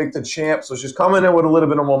former Invicta champ, so she's coming in with a little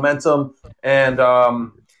bit of momentum. And,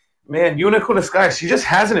 man, Yana Kunitskaya, she just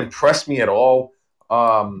hasn't impressed me at all.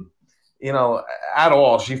 At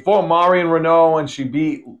all. She fought Marion Renault and she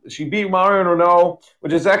beat Marion Renault,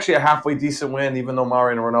 which is actually a halfway decent win, even though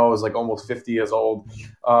Marion Renault is like almost 50 years old.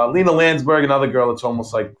 Lena Landsberg, another girl that's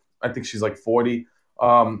almost like, I think she's like 40.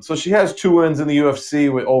 So she has 2 wins in the UFC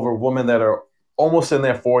over women that are almost in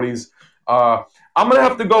their 40s. I'm going to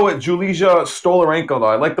have to go with Julija Stolyarenko, though.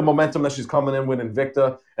 I like the momentum that she's coming in with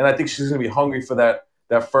Invicta, and I think she's going to be hungry for that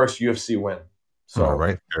first UFC win. So, all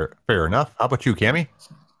right, fair enough. How about you, Cammy?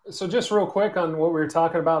 So just real quick on what we were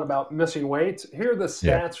talking about missing weight. Here are the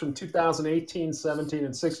stats from 2018, 17,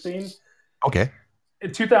 and 16. Okay.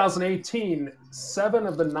 In 2018, 7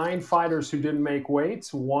 of the 9 fighters who didn't make weight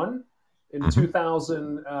won. In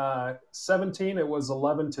 2017, it was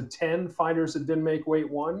 11 to 10 fighters that didn't make weight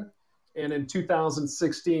won. And in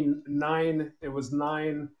 2016, it was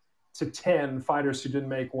 9 to 10 fighters who didn't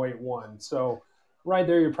make weight won. So right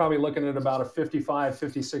there, you're probably looking at about a 55,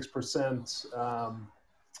 56%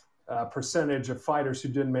 percentage of fighters who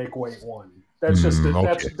didn't make weight won. That's just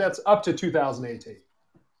that's up to 2018.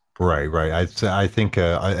 Right. I think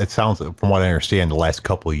it sounds, from what I understand, the last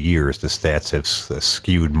couple of years the stats have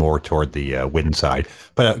skewed more toward the win side.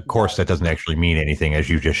 But of course, that doesn't actually mean anything, as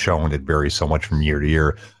you've just shown. It varies so much from year to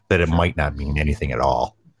year that it might not mean anything at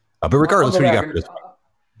all. But regardless, who you got for this?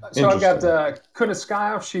 So I've got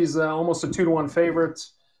Kunitskaya. She's almost a 2-1 favorite.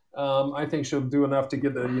 I think she'll do enough to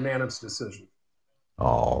get the unanimous decision.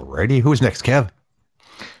 Alrighty, who's next, Kev?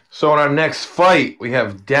 So in our next fight, we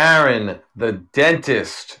have Darren the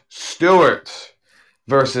Dentist Stewart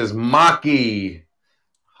versus Maki.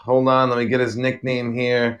 Hold on, let me get his nickname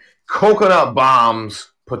here. Coconut Bombs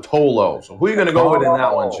Patolo. So who are you going to go with in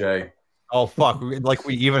that one, Jay? Oh fuck! Like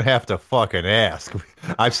we even have to fucking ask.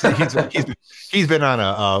 I've seen he's been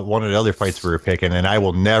on one of the other fights we were picking, and I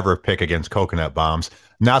will never pick against Coconut Bombs.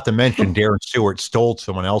 Not to mention Darren Stewart stole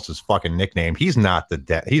someone else's fucking nickname. He's not the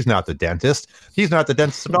dentist. He's not the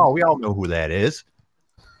dentist at all. We all know who that is.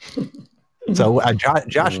 So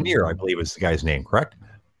Josh Neer, I believe, is the guy's name, correct?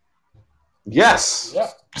 Yes.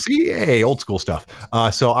 Yeah. See, hey, old school stuff.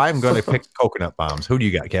 So I'm going to pick Coconut Bombs. Who do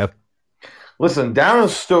you got, Kev? Listen, Darren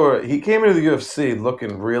Stewart, he came into the UFC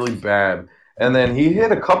looking really bad. And then he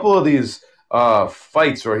hit a couple of these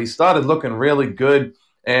fights where he started looking really good.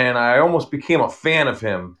 And I almost became a fan of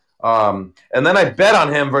him. And then I bet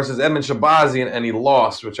on him versus Edmund Shabazian, and he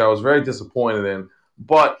lost, which I was very disappointed in.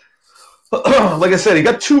 But like I said, he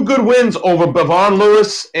got 2 good wins over Bevon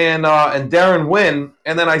Lewis and Darren Wynn.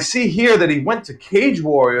 And then I see here that he went to Cage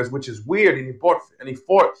Warriors, which is weird. And he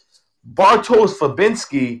fought Bartosz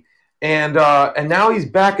Fabinski. And now he's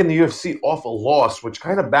back in the UFC off a loss, which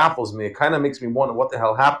kind of baffles me. It kind of makes me wonder what the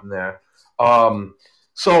hell happened there.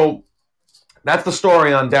 So that's the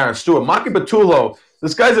story on Darren Stewart. Maki Patullo,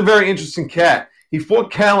 this guy's a very interesting cat. He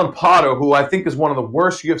fought Callan Potter, who I think is one of the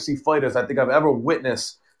worst UFC fighters I think I've ever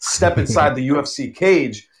witnessed step inside the UFC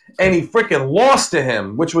cage. And he freaking lost to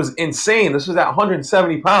him, which was insane. This was at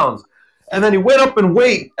 170 pounds. And then he went up in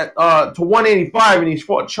weight to 185, and he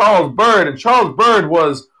fought Charles Byrd. And Charles Byrd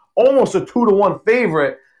was almost a 2-1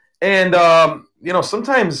 favorite. And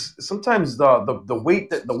sometimes the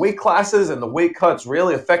weight classes and the weight cuts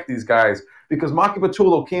really affect these guys because Maki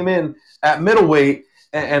Patullo came in at middleweight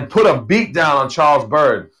and put a beat down on Charles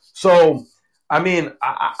Byrd. So, I mean,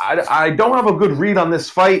 I don't have a good read on this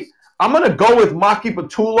fight. I'm gonna go with Maki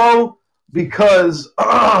Patullo because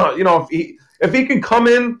if he can come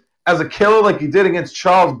in as a killer like he did against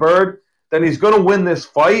Charles Byrd, then he's gonna win this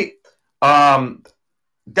fight.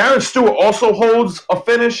 Darren Stewart also holds a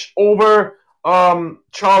finish over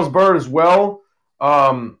Charles Byrd as well.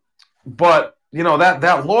 But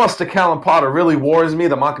that loss to Callum Potter really worries me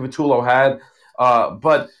that Maki Patullo had.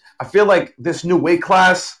 But I feel like this new weight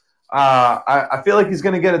class, I feel like he's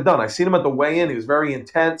going to get it done. I seen him at the weigh-in; he was very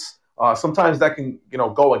intense. Sometimes that can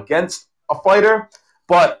go against a fighter,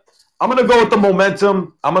 but I'm going to go with the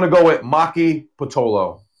momentum. I'm going to go with Maki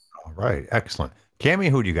Patullo. All right, excellent. Cami,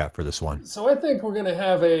 who do you got for this one? So I think we're going to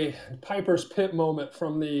have a Piper's Pit moment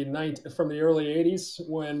from the early '80s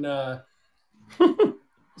when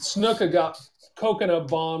Snuka got coconut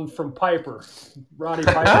bombed from Piper, Roddy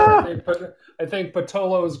Piper. I think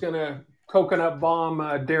Patullo is going to coconut bomb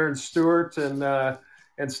Darren Stewart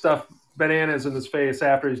and stuff bananas in his face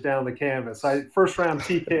after he's down the canvas. First round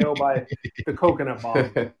TKO by the coconut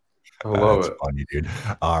bomb. I love it. Funny, dude.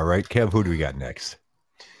 All right, Kev, who do we got next?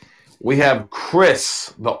 We have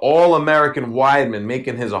Chris, the All-American Weidman,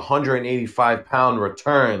 making his 185-pound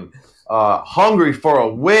return. Hungry for a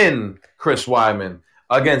win, Chris Weidman,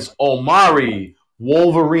 against Omari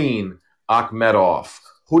Wolverine Akhmedov.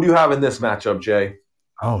 Who do you have in this matchup, Jay?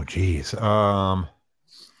 Oh, geez. God,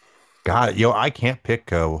 I can't pick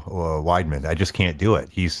Weidman. I just can't do it.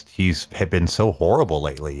 He's been so horrible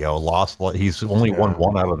lately. He's only won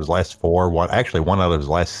one out of his last four. One out of his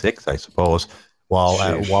last six, I suppose. While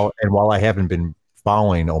I haven't been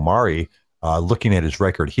following Omari, looking at his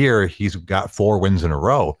record here, he's got 4 wins in a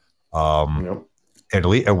row. Yep.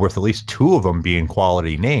 With at least 2 of them being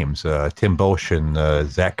quality names, Tim Bosch and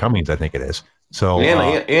Zach Cummings, I think it is. So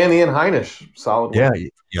and Ian Heinisch, solid win.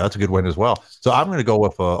 Yeah, that's a good win as well. So I'm going to go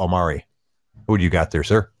with Omari. Who do you got there,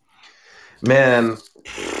 sir? Man,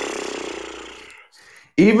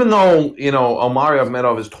 even though Omari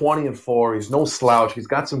Akhmedov is 20-4, he's no slouch. He's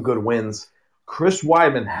got some good wins. Chris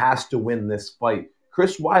Weidman has to win this fight.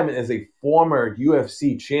 Chris Weidman is a former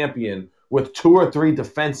UFC champion with 2 or 3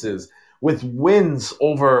 defenses, with wins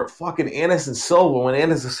over fucking Anderson Silva when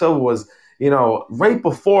Anderson Silva was, right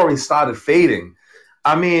before he started fading.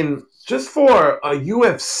 I mean, just for a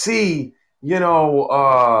UFC,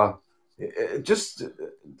 just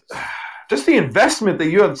the investment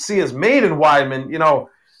the UFC has made in Weidman,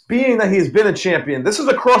 being that he's been a champion, this is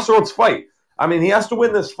a crossroads fight. I mean, he has to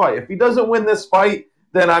win this fight. If he doesn't win this fight,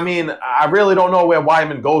 then I really don't know where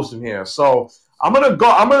Weidman goes from here. So I'm gonna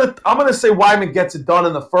say Weidman gets it done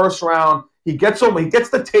in the first round. He gets the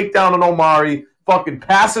takedown on Omari, fucking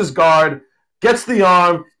passes guard, gets the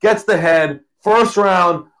arm, gets the head. First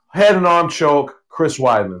round, head and arm choke, Chris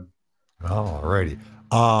Weidman. All righty.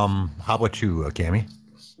 How about you, Cami?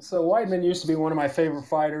 So Weidman used to be one of my favorite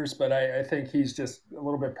fighters, but I think he's just a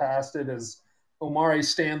little bit past it. As Omari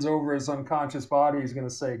stands over his unconscious body, he's going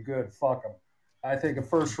to say, good, fuck him. I think a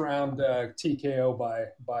first round TKO by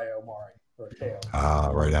Omari. Or KO.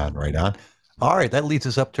 Right on. All right, that leads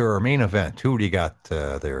us up to our main event. Who do you got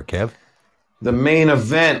there, Kev? The main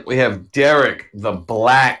event, we have Derek, the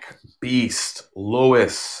Black Beast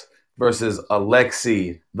Lewis versus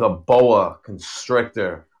Alexei, the Boa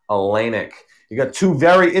Constrictor Olenek. You got 2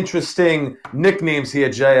 very interesting nicknames here,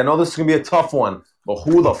 Jay. I know this is going to be a tough one, but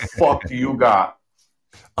who the fuck do you got?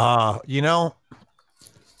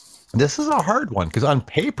 This is a hard one because on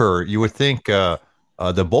paper, you would think the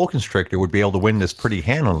Boa Constrictor would be able to win this pretty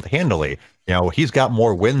handily. He's got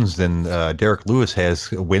more wins than Derek Lewis has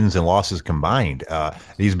wins and losses combined.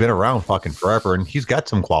 He's been around fucking forever, and he's got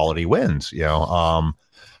some quality wins,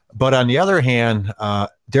 But on the other hand,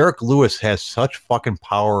 Derek Lewis has such fucking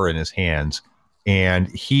power in his hands, and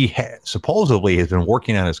he supposedly has been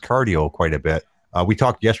working on his cardio quite a bit. We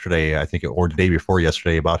talked yesterday, I think, or the day before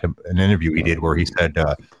yesterday, about him, an interview he did where he said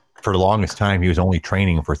for the longest time he was only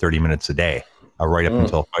training for 30 minutes a day, right up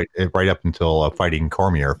until fighting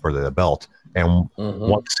Cormier for the belt. And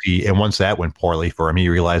once that went poorly for him, he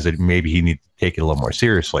realized that maybe he needed to take it a little more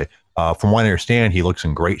seriously. From what I understand, he looks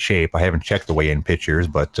in great shape. I haven't checked the weigh-in pictures,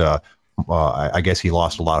 but I guess he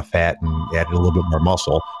lost a lot of fat and added a little bit more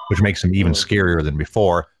muscle, which makes him even scarier than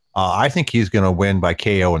before. I think he's going to win by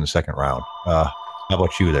KO in the second round. How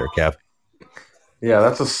about you there, Kev? Yeah,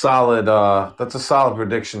 that's a solid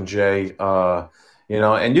prediction, Jay.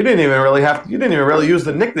 And you didn't even really use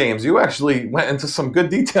the nicknames. You actually went into some good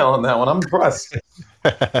detail on that one. I'm impressed.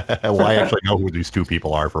 Well, I actually know who these two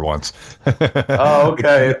people are for once. Oh,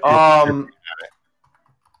 okay.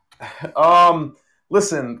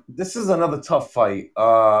 Listen, this is another tough fight.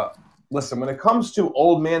 Listen, when it comes to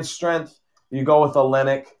old man strength, you go with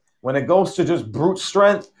Olenek. When it goes to just brute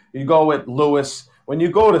strength, you go with Lewis. When you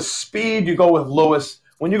go to speed, you go with Lewis.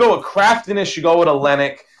 When you go with craftiness, you go with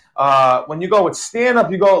Olenek. When you go with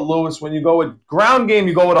stand-up, you go with Lewis. When you go with ground game,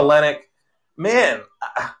 you go with Olenek. Man,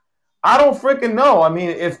 I don't freaking know. I mean,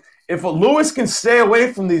 if Lewis can stay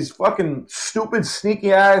away from these fucking stupid,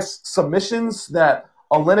 sneaky-ass submissions that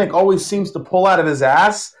Olenek always seems to pull out of his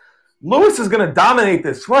ass, Lewis is going to dominate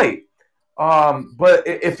this fight. But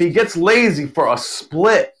if he gets lazy for a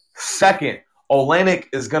split second, Olenek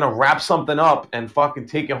is going to wrap something up and fucking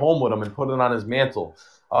take it home with him and put it on his mantle.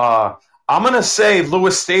 I'm going to say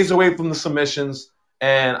Lewis stays away from the submissions,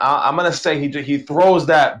 and I'm going to say he throws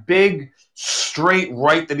that big straight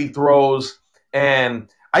right that he throws, and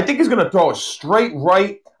I think he's going to throw a straight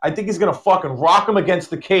right. I think he's going to fucking rock him against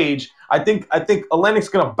the cage. I think Olenek's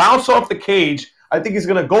going to bounce off the cage. I think he's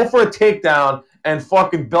going to go for a takedown, and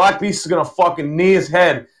fucking Black Beast is going to fucking knee his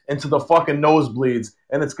head into the fucking nosebleeds,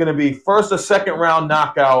 and it's going to be first or second round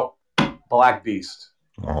knockout, Black Beast.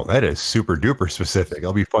 Oh, that is super duper specific.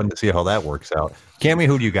 It'll be fun to see how that works out. Cammy,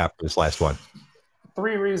 who do you got for this last one?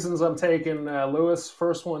 3 reasons I'm taking Lewis.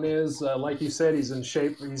 First one is, like you said, he's in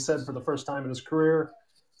shape, he said, for the first time in his career.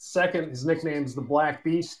 Second, his nickname's the Black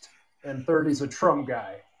Beast. And third, he's a Trump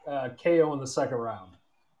guy. KO in the second round.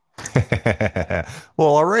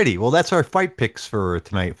 Well, alrighty. Well, that's our fight picks for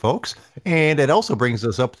tonight, folks. And it also brings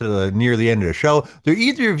us up to near the end of the show. Do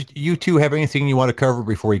either of you two have anything you want to cover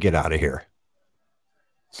before we get out of here?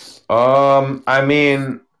 I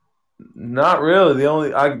mean, not really.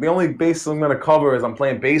 The only bases I'm going to cover is I'm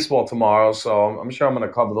playing baseball tomorrow, so I'm sure I'm going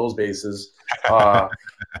to cover those bases. Yeah,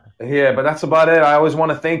 but that's about it. I always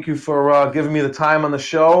want to thank you for giving me the time on the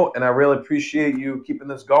show, and I really appreciate you keeping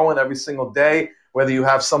this going every single day, whether you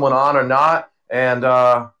have someone on or not. And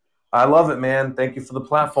I love it, man. Thank you for the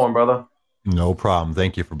platform, brother. No problem.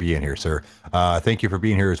 Thank you for being here, sir. Thank you for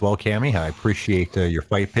being here as well, Cammy. I appreciate your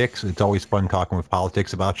fight picks. It's always fun talking with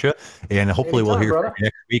politics about you. And hopefully we'll hear from you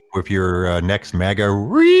next week with your next MAGA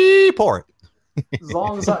report. As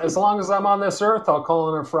long as I'm on this earth, I'll call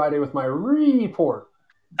in on Friday with my report.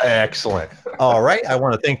 Excellent. All right. I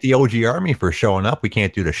want to thank the OG Army for showing up. We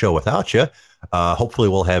can't do the show without you. Hopefully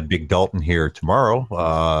we'll have Big Dalton here tomorrow.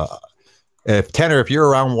 If you're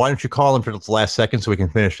around, why don't you call him for the last second so we can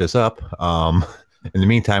finish this up? In the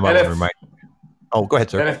meantime, I want to remind. Oh, go ahead,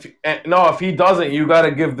 sir. And if he doesn't, you got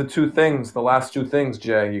to give the last two things,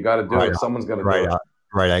 Jay. You got to do it. Someone's got to do it.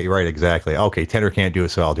 Right, exactly. Okay, Tanner can't do it,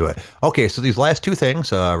 so I'll do it. Okay, so these last two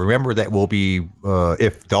things, remember that we'll be,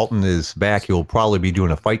 if Dalton is back, he'll probably be doing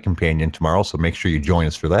a fight companion tomorrow, so make sure you join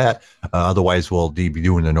us for that. Otherwise, we'll be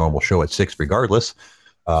doing the normal show at 6 regardless.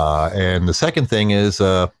 And the second thing is,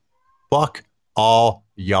 fuck all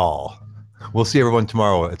y'all. We'll see everyone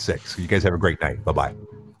tomorrow at 6. You guys have a great night. Bye-bye.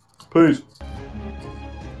 Peace.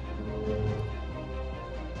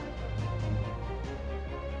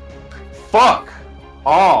 Fuck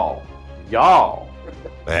all y'all.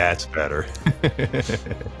 That's better.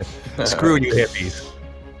 Screw you hippies.